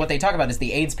AIDS that what they talk about is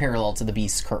the AIDS parallel to the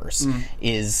Beast's curse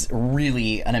is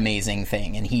really an amazing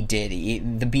thing, and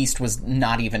the Beast was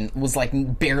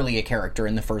barely a character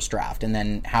in the first draft, and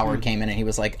then Howard came in and he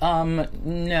was like,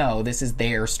 no, this is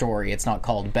their story. It's not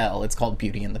called Belle. It's called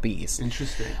Beauty and the Beast.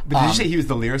 Interesting. But did you say he was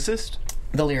the lyricist?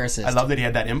 The lyricist. I love that he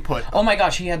had that input. Oh my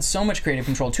gosh, he had so much creative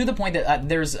control to the point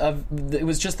that it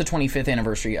was just the 25th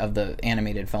anniversary of the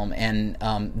animated film, and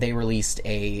they released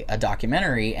a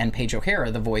documentary, and Paige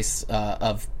O'Hara, the voice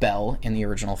of Belle in the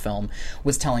original film,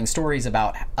 was telling stories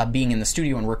about being in the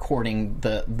studio and recording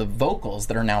the vocals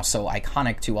that are now so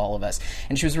iconic to all of us.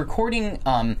 And she was recording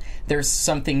There's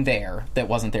Something There that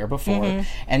wasn't there before,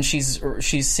 and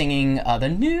she's singing the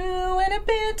new and a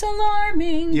bit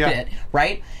alarming bit,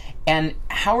 right? And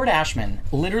Howard Ashman,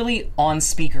 literally on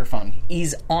speakerphone,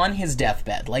 he's on his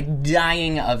deathbed, like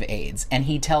dying of AIDS, and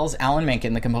he tells Alan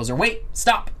Menken, the composer, wait,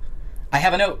 stop, I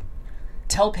have a note.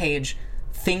 Tell Paige,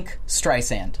 think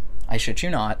Streisand. I shit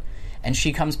you not. And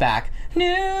she comes back, new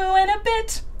and a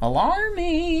bit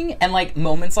alarming. And like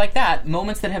moments like that,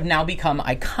 moments that have now become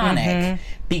iconic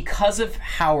because of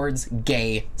Howard's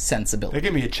gay sensibility. They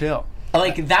give me a chill.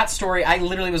 Like, that story, I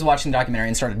literally was watching the documentary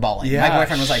and started bawling. Yeah, my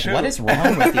boyfriend was like, what is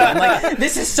wrong with you? I'm like,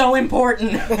 this is so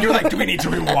important. You're like, do we need to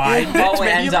rewind? Oh,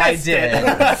 and I did.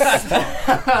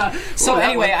 So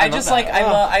anyway, I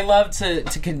love to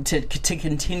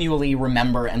continually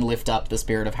remember and lift up the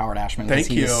spirit of Howard Ashman because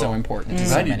he is so important to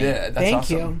so Glad you many. did. That's Thank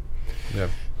awesome. you. Yeah.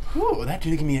 Ooh, that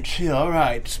did give me a chill. All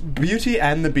right. Beauty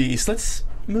and the Beast. Let's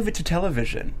move it to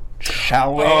television.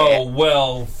 Shall we? Oh,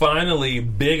 well, finally,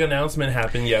 big announcement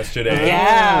happened yesterday.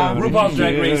 Yeah. RuPaul's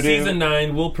Drag Race Season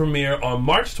 9 will premiere on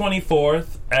March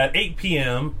 24th at 8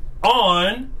 p.m.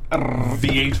 on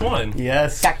VH1.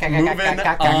 Yes. Moving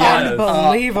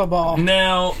Unbelievable.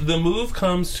 Now, the move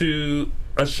comes to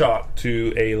a shock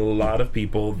to a lot of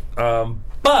people,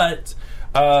 but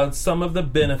some of the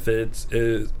benefits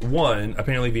is, one,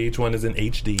 apparently VH1 is in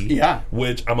HD. Yeah.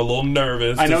 Which I'm a little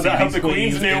nervous. I know to see that how these the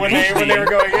queens queens knew in when they were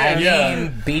going in. I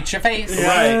mean, beat your face.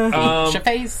 Right. Beat your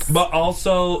face. But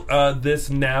also, this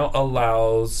now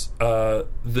allows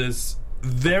this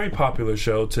very popular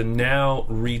show to now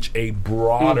reach a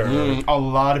broader... A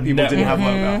lot of people didn't have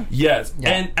logo. Yes. Yeah.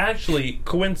 And actually,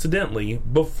 coincidentally,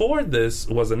 before this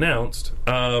was announced...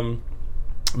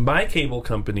 my cable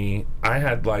company, I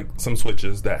had like some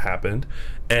switches that happened,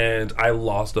 and I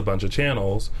lost a bunch of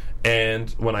channels. And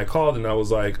when I called and I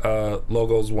was like,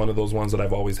 logo's one of those ones that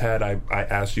I've always had. I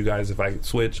asked you guys if I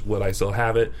switch, would I still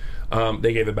have it?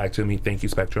 They gave it back to me. Thank you,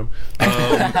 Spectrum.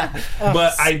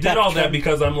 But I did all that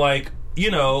because I'm like,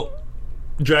 you know,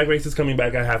 Drag Race is coming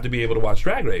back. I have to be able to watch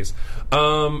Drag Race.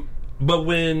 But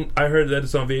when I heard that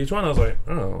it's on VH1, I was like,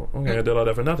 oh, okay, I did all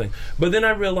that for nothing. But then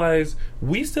I realized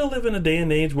we still live in a day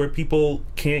and age where people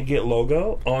can't get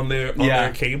logo on their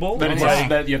cable. But it's like,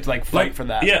 that you have to like fight for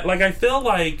that. Yeah, like I feel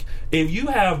like if you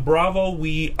have Bravo,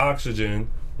 We, Oxygen,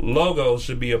 logo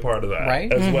should be a part of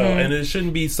that as well, and it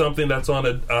shouldn't be something that's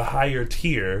on a higher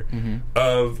tier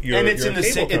of your. And it's your in the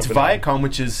cable it's company. Viacom,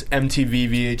 which is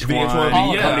MTV,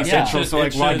 VH1, Comedy Central. So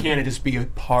like, why should- can't it just be a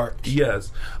part?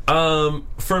 Yes.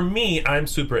 For me, I'm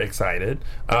super excited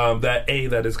that A,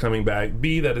 that is coming back,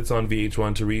 B, that it's on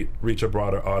VH1 to reach a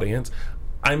broader audience.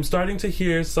 I'm starting to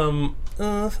hear some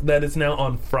that it's now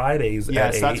on Fridays at 8.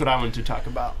 Yes, that's what I wanted to talk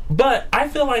about. But I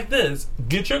feel like this.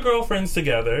 Get your girlfriends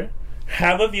together,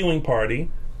 have a viewing party,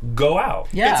 go out.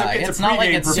 Yeah, It's a it's not like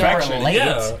pregame it's super perfection. late.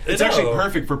 Yeah. It's actually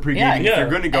perfect for pregame Yeah. if you're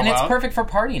going to go and out. it's perfect for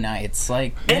party nights.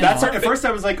 Like, That's you like, know. at first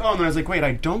I was like, oh, and then I was like, wait,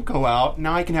 I don't go out.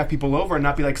 Now I can have people over and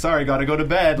not be like, sorry, gotta go to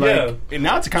bed. Like, and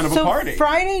now it's kind of a So party.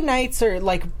 Friday nights are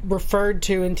like referred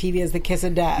to in TV as the kiss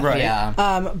of death. Right.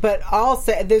 Yeah. But I'll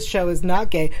say this show is not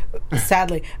gay,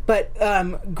 sadly. But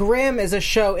Grimm is a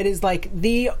show. It is like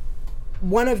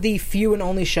one of the few and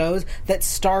only shows that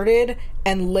started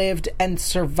and lived and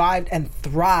survived and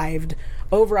thrived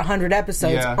over 100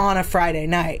 episodes on a Friday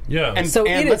night. Yeah. And so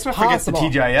and it let's is not forget the possible.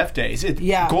 TGIF days.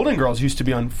 Golden Girls used to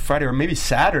be on Friday or maybe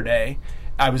Saturday.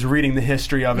 I was reading the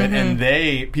history of it, and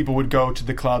people would go to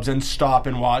the clubs and stop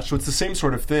and watch. So it's the same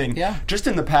sort of thing. Yeah. Just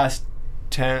in the past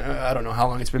 10, I don't know how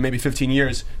long it's been, maybe 15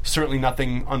 years, certainly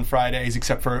nothing on Fridays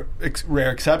except for rare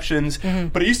exceptions.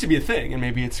 But it used to be a thing, and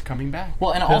maybe it's coming back.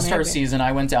 Well, in All-Star season,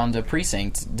 I went down to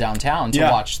Precinct downtown to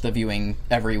watch the viewing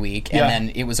every week, and then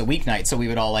it was a weeknight, so we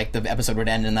would all, like, the episode would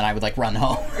end, and then I would, like, run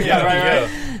home.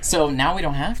 Right. So now we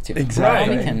don't have to.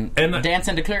 Exactly. We can dance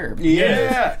into club.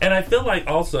 Yeah. And I feel like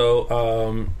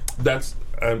also, that's,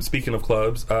 speaking of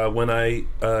clubs, when I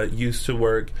used to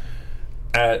work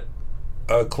at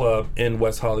a club in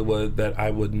West Hollywood that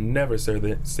I would never say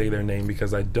their name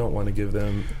because I don't want to give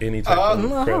them any type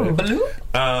of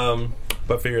credit.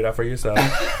 But figure it out for yourself.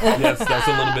 Yes, that's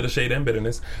a little bit of shade and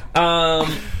bitterness.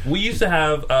 We used to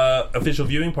have official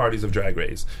viewing parties of Drag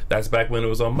Race. That's back when it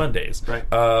was on Mondays. Right.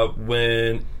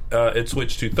 When it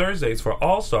switched to Thursdays for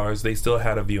All Stars, they still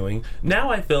had a viewing. Now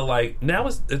I feel like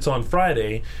it's on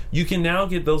Friday. You can now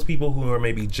get those people who are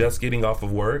maybe just getting off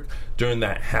of work during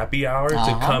that happy hour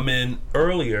to come in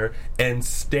earlier and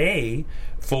stay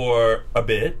for a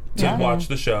bit to watch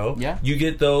the show. Yeah. You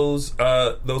get those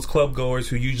club goers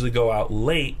who usually go out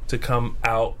late to come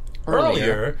out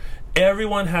earlier.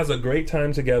 Everyone has a great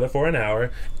time together for an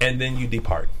hour, and then you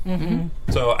depart.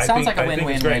 Mm-hmm. So I Sounds think, like a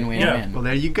win-win-win-win-win. Well,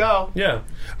 there you go. Yeah,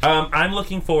 I'm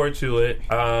looking forward to it.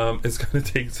 It's going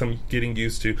to take some getting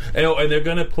used to, and they're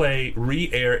going to play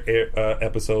re-air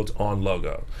episodes on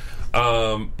Logo.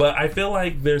 But I feel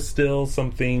like there's still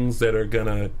some things that are going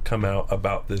to come out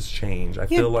about this change. I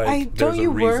feel like there's a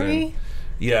reason. Worry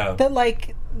that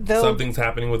like something's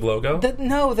happening with Logo?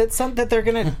 That they're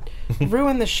gonna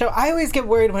ruin the show. I always get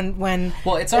worried when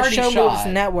it's a already show shot.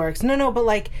 moves networks. No, but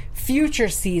like future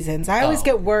seasons. I always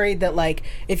get worried that like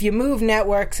if you move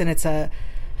networks and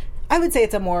I would say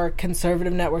it's a more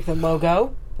conservative network than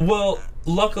Logo. Well,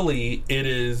 luckily it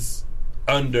is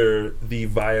under the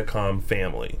Viacom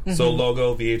family. So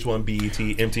Logo, VH1, BET,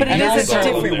 MTV. But it is a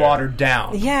Totally watered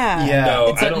down. Yeah.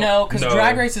 No, because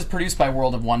Drag Race is produced by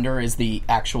World of Wonder, is the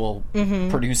actual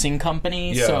producing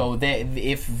company. Yeah. So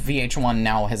if VH1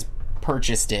 now has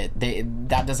purchased it,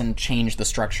 that doesn't change the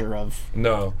structure of.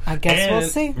 No. I guess we'll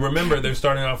see. Remember, they're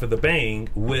starting off with a bang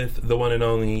with the one and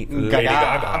only Lady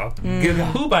Gaga,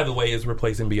 who, by the way, is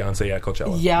replacing Beyonce at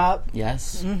Coachella. Yup.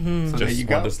 Yes. So there Just you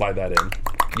wanted go. to slide that in.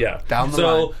 Yeah. Down the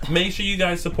so line. make sure you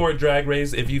guys support Drag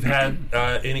Race if you've had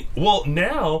any. Well,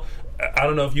 now. I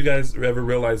don't know if you guys ever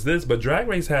realized this, but Drag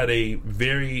Race had a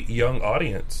very young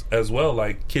audience as well,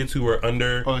 like kids who were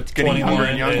under it's getting 21 younger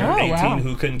and younger. and 18 wow.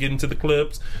 who couldn't get into the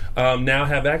clips, now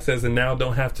have access and now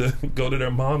don't have to go to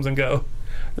their moms and go,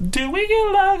 do we get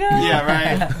Logo? Yeah,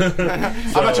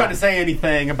 right. I'm not trying to say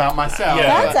anything about myself.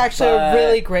 Yeah. That's actually a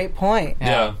really great point.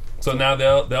 Yeah. So now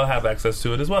they'll have access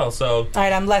to it as well. So All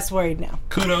right, I'm less worried now.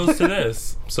 kudos to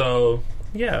this. So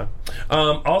yeah.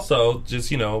 Also,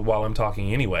 just while I'm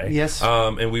talking anyway. Yes.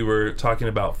 And we were talking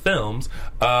about films.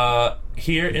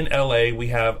 Here in LA, we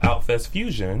have Outfest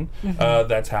Fusion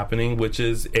that's happening, which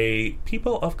is a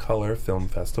People of Color film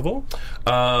festival.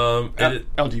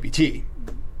 LGBT.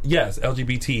 Yes,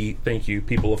 LGBT. Thank you,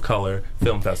 People of Color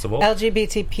Film Festival.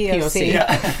 LGBT POC.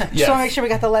 Yes. Just want to make sure we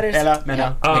got the letters.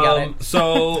 Mena. I got it.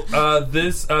 So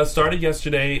this started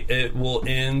yesterday. It will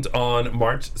end on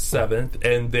March 7th,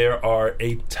 and there are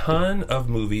a ton of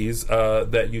movies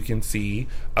that you can see,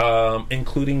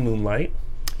 including Moonlight.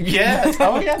 Yes.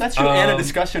 Oh, yeah, that's true. And a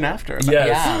discussion after. Yes,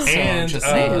 Yeah, so and just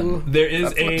saying. there is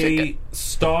That's my a ticket.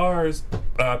 Stars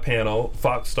panel,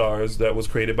 Fox Stars, that was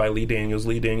created by Lee Daniels.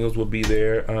 Lee Daniels will be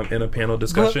there in a panel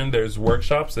discussion. There's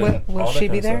workshops and Will all that she be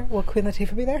kind of there? stuff. Will Queen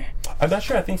Latifah be there? I'm not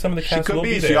sure. I think some of the She cast could will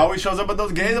be. be there. She always shows up at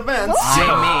those gay events.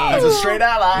 I As mean, a straight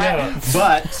ally. Yeah.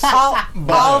 But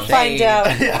I'll find out.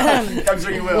 I'm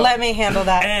sure you will. Let me handle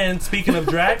that. And speaking of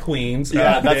drag queens,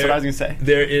 Yeah, that's what I was gonna say.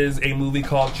 There is a movie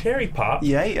called Cherry Pop.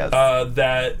 Yes.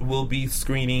 That will be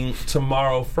screening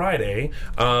tomorrow, Friday,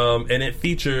 and it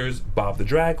features Bob the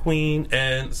Drag Queen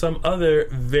and some other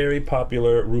very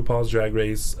popular RuPaul's Drag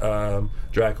Race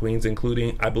drag queens,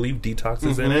 including, I believe, Detox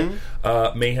is in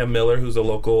it, Mayhem Miller, who's a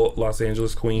local Los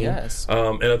Angeles queen, Yes.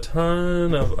 and a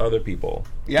ton of other people.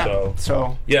 Yeah.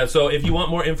 So So if you want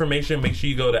more information, make sure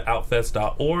you go to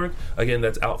outfest.org. Again,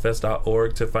 that's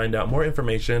outfest.org to find out more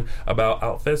information about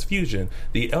Outfest Fusion,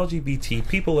 the LGBT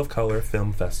People of Color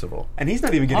Film Festival. and he's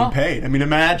not even getting paid. I mean,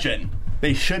 imagine.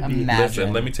 They should be. Imagine.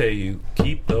 Listen, let me tell you,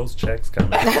 keep those checks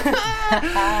coming.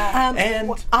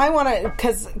 And I want to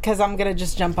because I'm gonna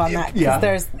just jump on that. 'Cause Yeah.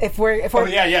 there's if we're true.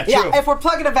 if we're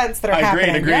plugging events that are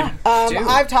happening. Agreed. Yeah. Do.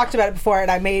 I've talked about it before,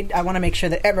 and I want to make sure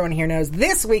that everyone here knows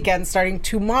this weekend, starting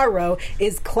tomorrow,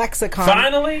 is Klexicon.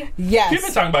 Finally? Yes. You've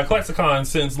been talking about Klexicon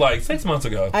since like 6 months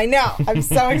ago. I know. I'm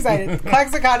so excited.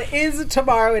 Klexicon is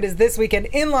tomorrow. It is this weekend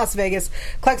in Las Vegas.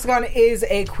 Klexicon is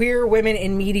a queer women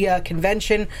in media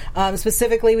convention.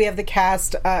 Specifically, we have the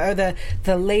cast, or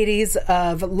the ladies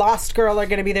of Lost Girl are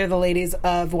going to be there. The ladies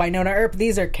of Winona Earp.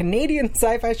 These are Canadian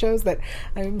sci-fi shows that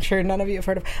I'm sure none of you have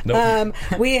heard of. Nope.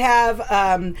 We have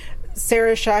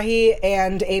Sarah Shahi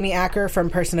and Amy Acker from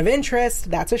Person of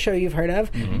Interest. That's a show you've heard of.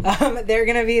 They're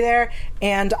going to be there.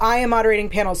 And I am moderating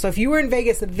panels. So if you were in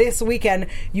Vegas this weekend,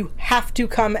 you have to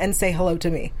come and say hello to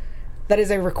me. That is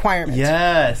a requirement.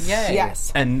 yes. Yay.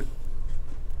 Yes. And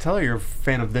tell her you're a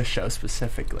fan of this show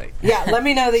specifically. Yeah, let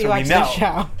me know that you So we watch the know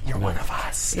show. You're one of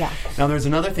us. Yeah. Now, there's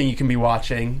another thing you can be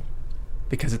watching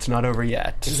Because it's not over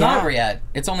yet. It's not over yet.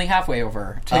 It's only halfway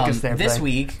over. Take us there, this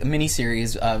Blake. week, a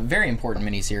miniseries, a very important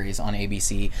miniseries on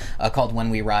ABC called When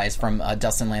We Rise from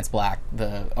Dustin Lance Black,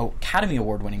 the Academy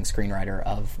Award-winning screenwriter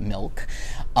of Milk.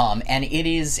 And it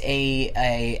is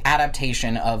a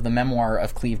adaptation of the memoir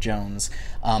of Cleve Jones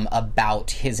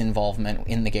about his involvement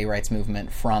in the gay rights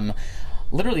movement from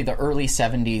literally the early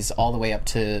 70s all the way up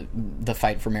to the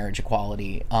fight for marriage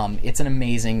equality. It's an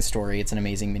amazing story. It's an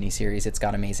amazing miniseries. It's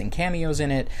got amazing cameos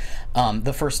in it.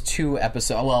 The first 2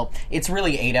 episodes, well, it's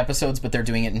really 8 episodes, but they're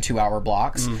doing it in 2-hour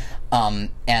blocks.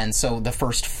 And so the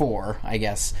first 4, I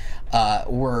guess,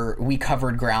 we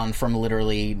covered ground from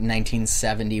literally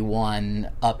 1971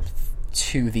 up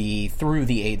through the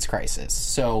AIDS crisis.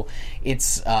 So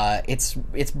it's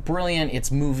brilliant,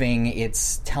 it's moving,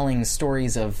 it's telling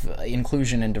stories of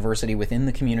inclusion and diversity within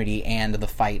the community and the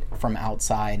fight from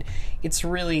outside. It's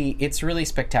really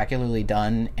spectacularly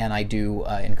done, and I do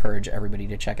encourage everybody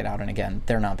to check it out. And again,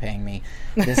 they're not paying me.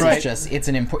 This is just it's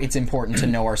important to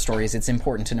know our stories. It's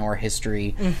important to know our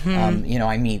history.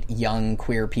 I meet young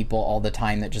queer people all the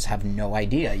time that just have no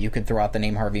idea. You could throw out the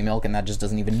name Harvey Milk, and that just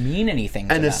doesn't even mean anything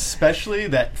to And them. especially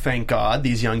that, thank God,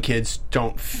 these young kids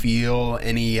don't feel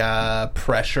any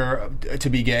pressure to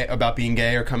be gay, about being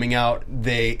gay or coming out.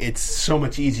 It's so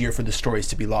much easier for the stories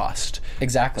to be lost.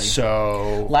 Exactly.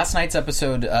 So Last night's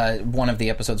episode, one of the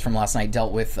episodes from last night,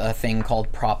 dealt with a thing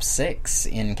called Prop 6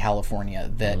 in California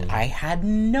that I had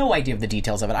no idea of the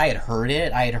details of it. I had heard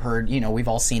it. I had heard, we've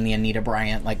all seen the Anita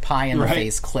Bryant, pie in the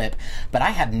face clip, but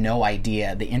I had no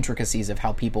idea the intricacies of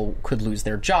how people could lose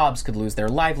their jobs, could lose their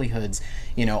livelihoods,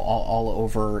 all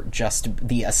over just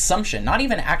the assumption, not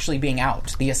even actually being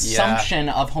out, the assumption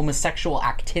of homosexual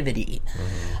activity.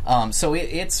 So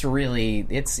it's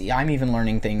I'm even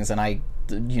learning things, and I,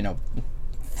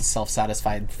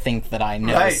 self-satisfied think that I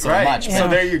know much. So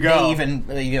there you go.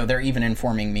 They're even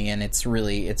informing me, and it's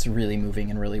really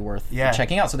moving and really worth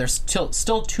checking out. So there's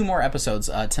still 2 more episodes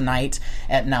tonight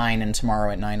at 9 and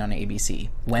tomorrow at 9 on ABC.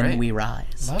 When We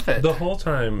Rise. love it. The whole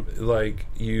time,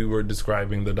 you were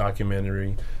describing the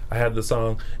documentary, I had the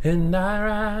song "And I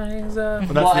Rise Up."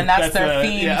 And that's their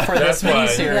theme for this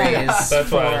miniseries.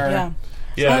 That's why.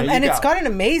 And it's got an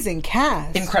amazing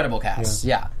cast. Incredible cast.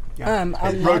 Yeah.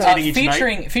 Rotating each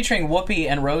night. Featuring Whoopi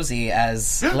and Rosie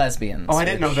as lesbians. Oh, I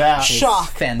didn't know that. Shock.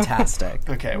 Fantastic.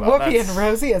 Okay, well, Whoopi and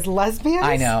Rosie as lesbians?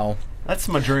 I know. That's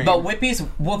my dream. But Whoopi's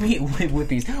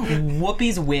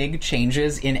wig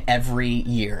changes in every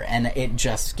year, and it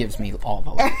just gives me all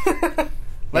the love.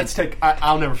 Let's take.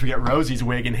 I'll never forget Rosie's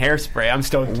wig and hairspray. I'm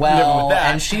still living with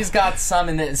that. And she's got some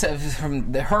in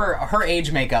from her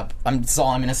age makeup. That's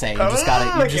all I'm going to say. You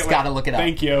just gotta look it up.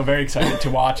 Thank you. Very excited to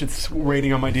watch. It's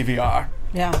waiting on my DVR.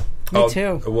 Yeah. Me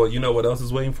too. Well, you know what else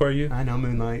is waiting for you? I know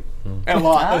Moonlight. A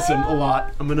lot. Listen, a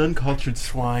lot. I'm an uncultured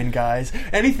swine, guys.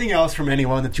 Anything else from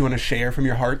anyone that you want to share from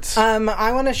your hearts?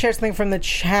 I want to share something from the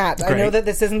chat. Great. I know that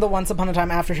this isn't the Once Upon a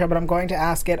Time after show, but I'm going to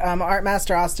ask it. Art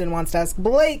Master Austin wants to ask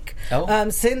Blake,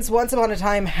 since Once Upon a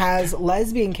Time has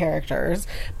lesbian characters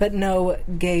but no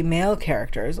gay male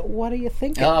characters, what are you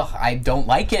thinking? I don't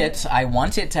like it. I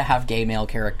want it to have gay male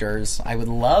characters. I would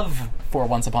love for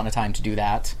Once Upon a Time to do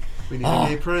that. We need a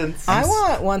gay prince. I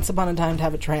want Once Upon a Time to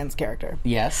have a trans character.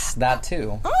 Yes, that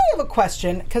too. I have a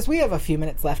question, because we have a few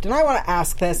minutes left, and I want to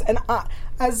ask this, and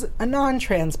as a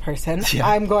non-trans person,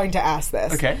 I'm going to ask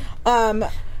this. Okay.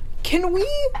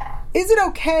 Is it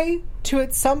okay to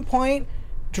at some point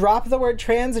drop the word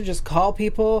trans and just call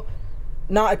people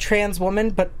not a trans woman,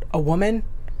 but a woman?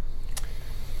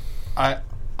 I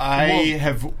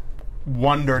have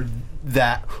wondered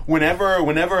that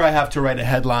whenever I have to write a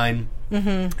headline,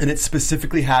 and it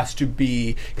specifically has to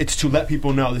be, it's to let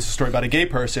people know this is a story about a gay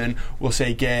person, we'll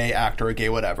say gay actor or gay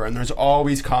whatever, and there's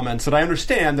always comments that I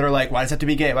understand that are like, why does it have to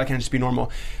be gay? Why can't it just be normal?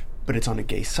 But it's on a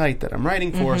gay site that I'm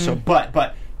writing for, so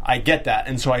but I get that,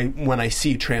 and so when I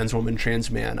see trans woman, trans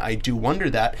man, I do wonder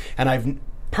that, and I've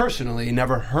personally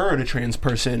never heard a trans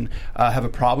person have a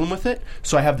problem with it,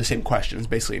 so I have the same questions.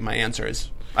 Basically, my answer is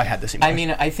I had the same question. I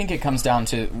mean, I think it comes down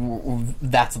to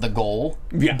that's the goal,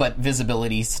 but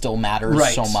visibility still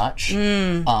matters so much.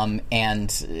 And,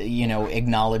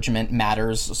 acknowledgement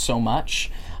matters so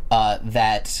much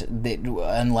that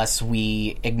unless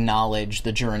we acknowledge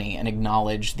the journey and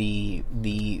acknowledge the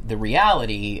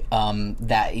reality,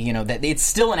 that it's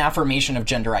still an affirmation of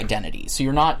gender identity. So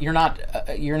you're not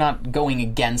going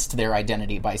against their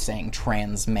identity by saying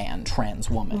trans man, trans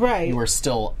woman. Right. You are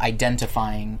still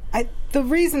identifying. The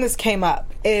reason this came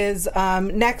up is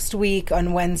next week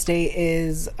on Wednesday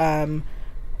is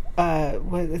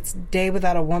it's Day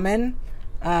Without a Woman.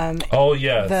 Oh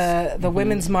yes, the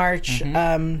Women's March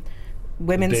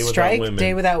women's Day Without strike, Women.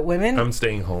 Day Without Women. I'm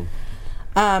staying home.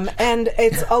 And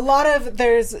it's a lot of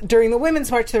during the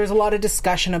Women's March there was a lot of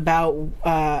discussion about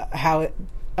how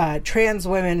trans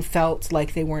women felt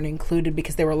like they weren't included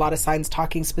because there were a lot of signs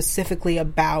talking specifically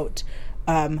about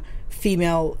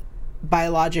female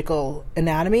biological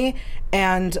anatomy,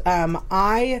 and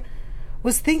I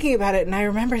was thinking about it, and I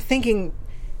remember thinking,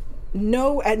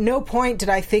 at no point did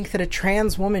I think that a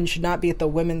trans woman should not be at the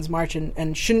Women's March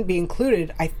and shouldn't be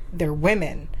included. They're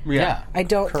women. Yeah. I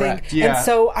don't Correct. think. Yeah. And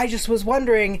so I just was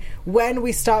wondering when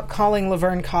we stop calling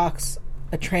Laverne Cox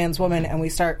a trans woman and we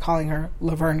start calling her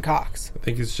Laverne Cox. I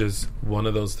think it's just one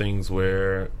of those things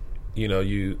where,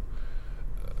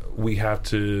 we have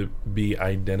to be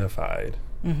identified,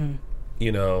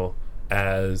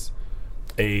 as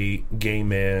a gay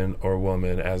man or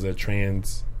woman, as a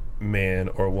trans man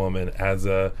or woman, as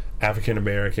a African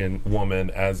American woman,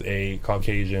 as a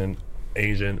Caucasian,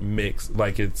 Asian mix.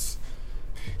 Like it's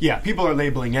people are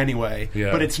labeling anyway,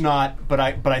 Yeah. but it's not. But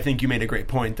I think you made a great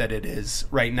point that it is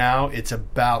right now. It's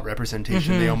about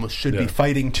representation. They almost should be Yeah.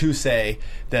 fighting to say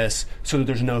this, so that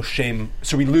there's no shame.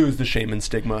 So we lose the shame and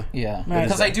stigma. Yeah, Right.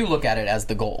 because I do look at it as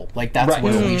the goal. Like that's Right.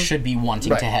 where we should be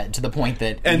wanting Right. to head, to the point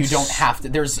that And you don't have to.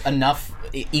 There's enough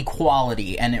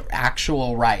equality and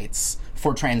actual rights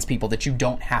for trans people that you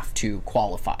don't have to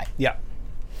qualify. Yeah.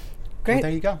 Great. Well,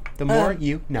 there you go. The more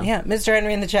you know. Yeah, Mr.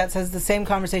 Henry in the chat says the same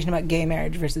conversation about gay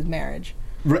marriage versus marriage.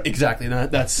 Exactly.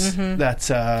 That's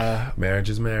marriage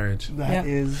is marriage. Yeah. that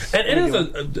is. And it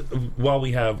is while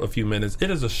we have a few minutes, it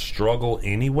is a struggle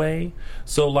anyway.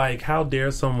 So, like, how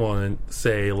dare someone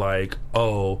say, like,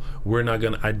 oh, we're not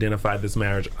going to identify this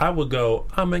marriage? I would go,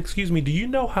 excuse me, do you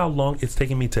know how long it's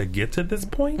taken me to get to this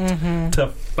point? To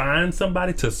find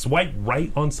somebody, to swipe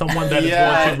right on someone that is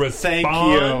going to respond, thank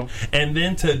you. and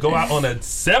then to go out on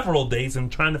several dates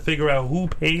and trying to figure out who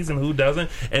pays and who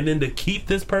doesn't, and then to keep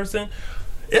this person.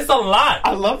 It's a lot.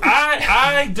 I love this.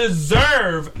 I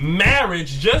deserve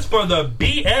marriage just for the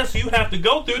BS you have to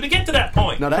go through to get to that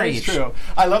point. No, that is Preach. true.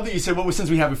 I love that you said, since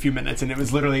we have a few minutes, and it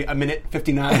was literally a minute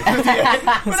 59. But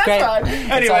that's great. fine. all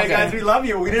Anyway, good. guys, we love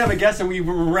you. We didn't have a guest, and we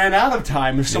ran out of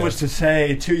time. There's so much to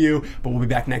say to you, but we'll be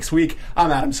back next week.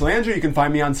 I'm Adam Salandra. You can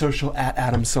find me on social at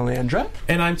Adam Salandra.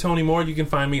 And I'm Tony Moore. You can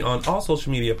find me on all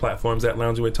social media platforms at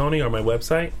Lounging with Tony or my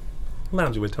website,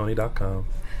 loungingwithtony.com.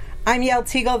 I'm Yael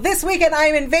Teagle. This weekend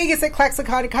I'm in Vegas at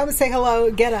Klexicon. Come say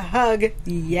hello, get a hug.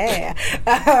 Yeah.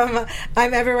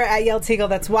 I'm everywhere at Yael Teagle.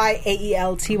 That's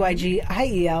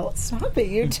YAELTYGIEL. Stop it,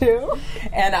 you two.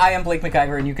 And I am Blake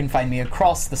McIver, and you can find me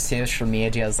across the social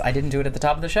medias. I didn't do it at the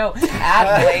top of the show.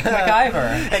 At Blake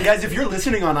McIver. And guys, if you're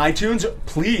listening on iTunes,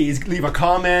 please leave a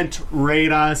comment,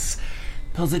 rate us.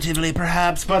 Positively,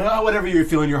 perhaps, but whatever you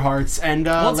feel in your hearts. And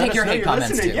We'll let take us your know hate you're comments,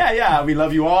 listening. too. Yeah. We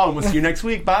love you all, and we'll see you next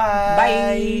week.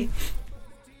 Bye. Bye.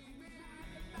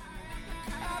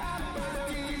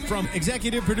 From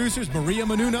executive producers Maria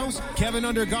Menounos, Kevin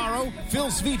Undergaro, Phil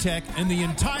Svitek, and the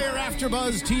entire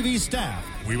AfterBuzz TV staff,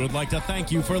 we would like to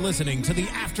thank you for listening to the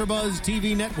AfterBuzz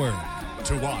TV network.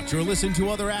 To watch or listen to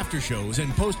other after shows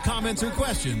and post comments or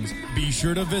questions, be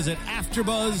sure to visit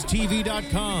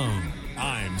AfterBuzzTV.com.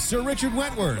 I'm Sir Richard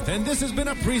Wentworth, and this has been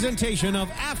a presentation of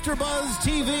AfterBuzz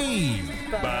TV.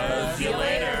 Buzz you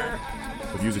later.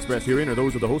 The views expressed herein are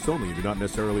those of the hosts only and do not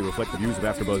necessarily reflect the views of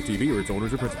AfterBuzz TV or its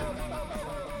owners or principals.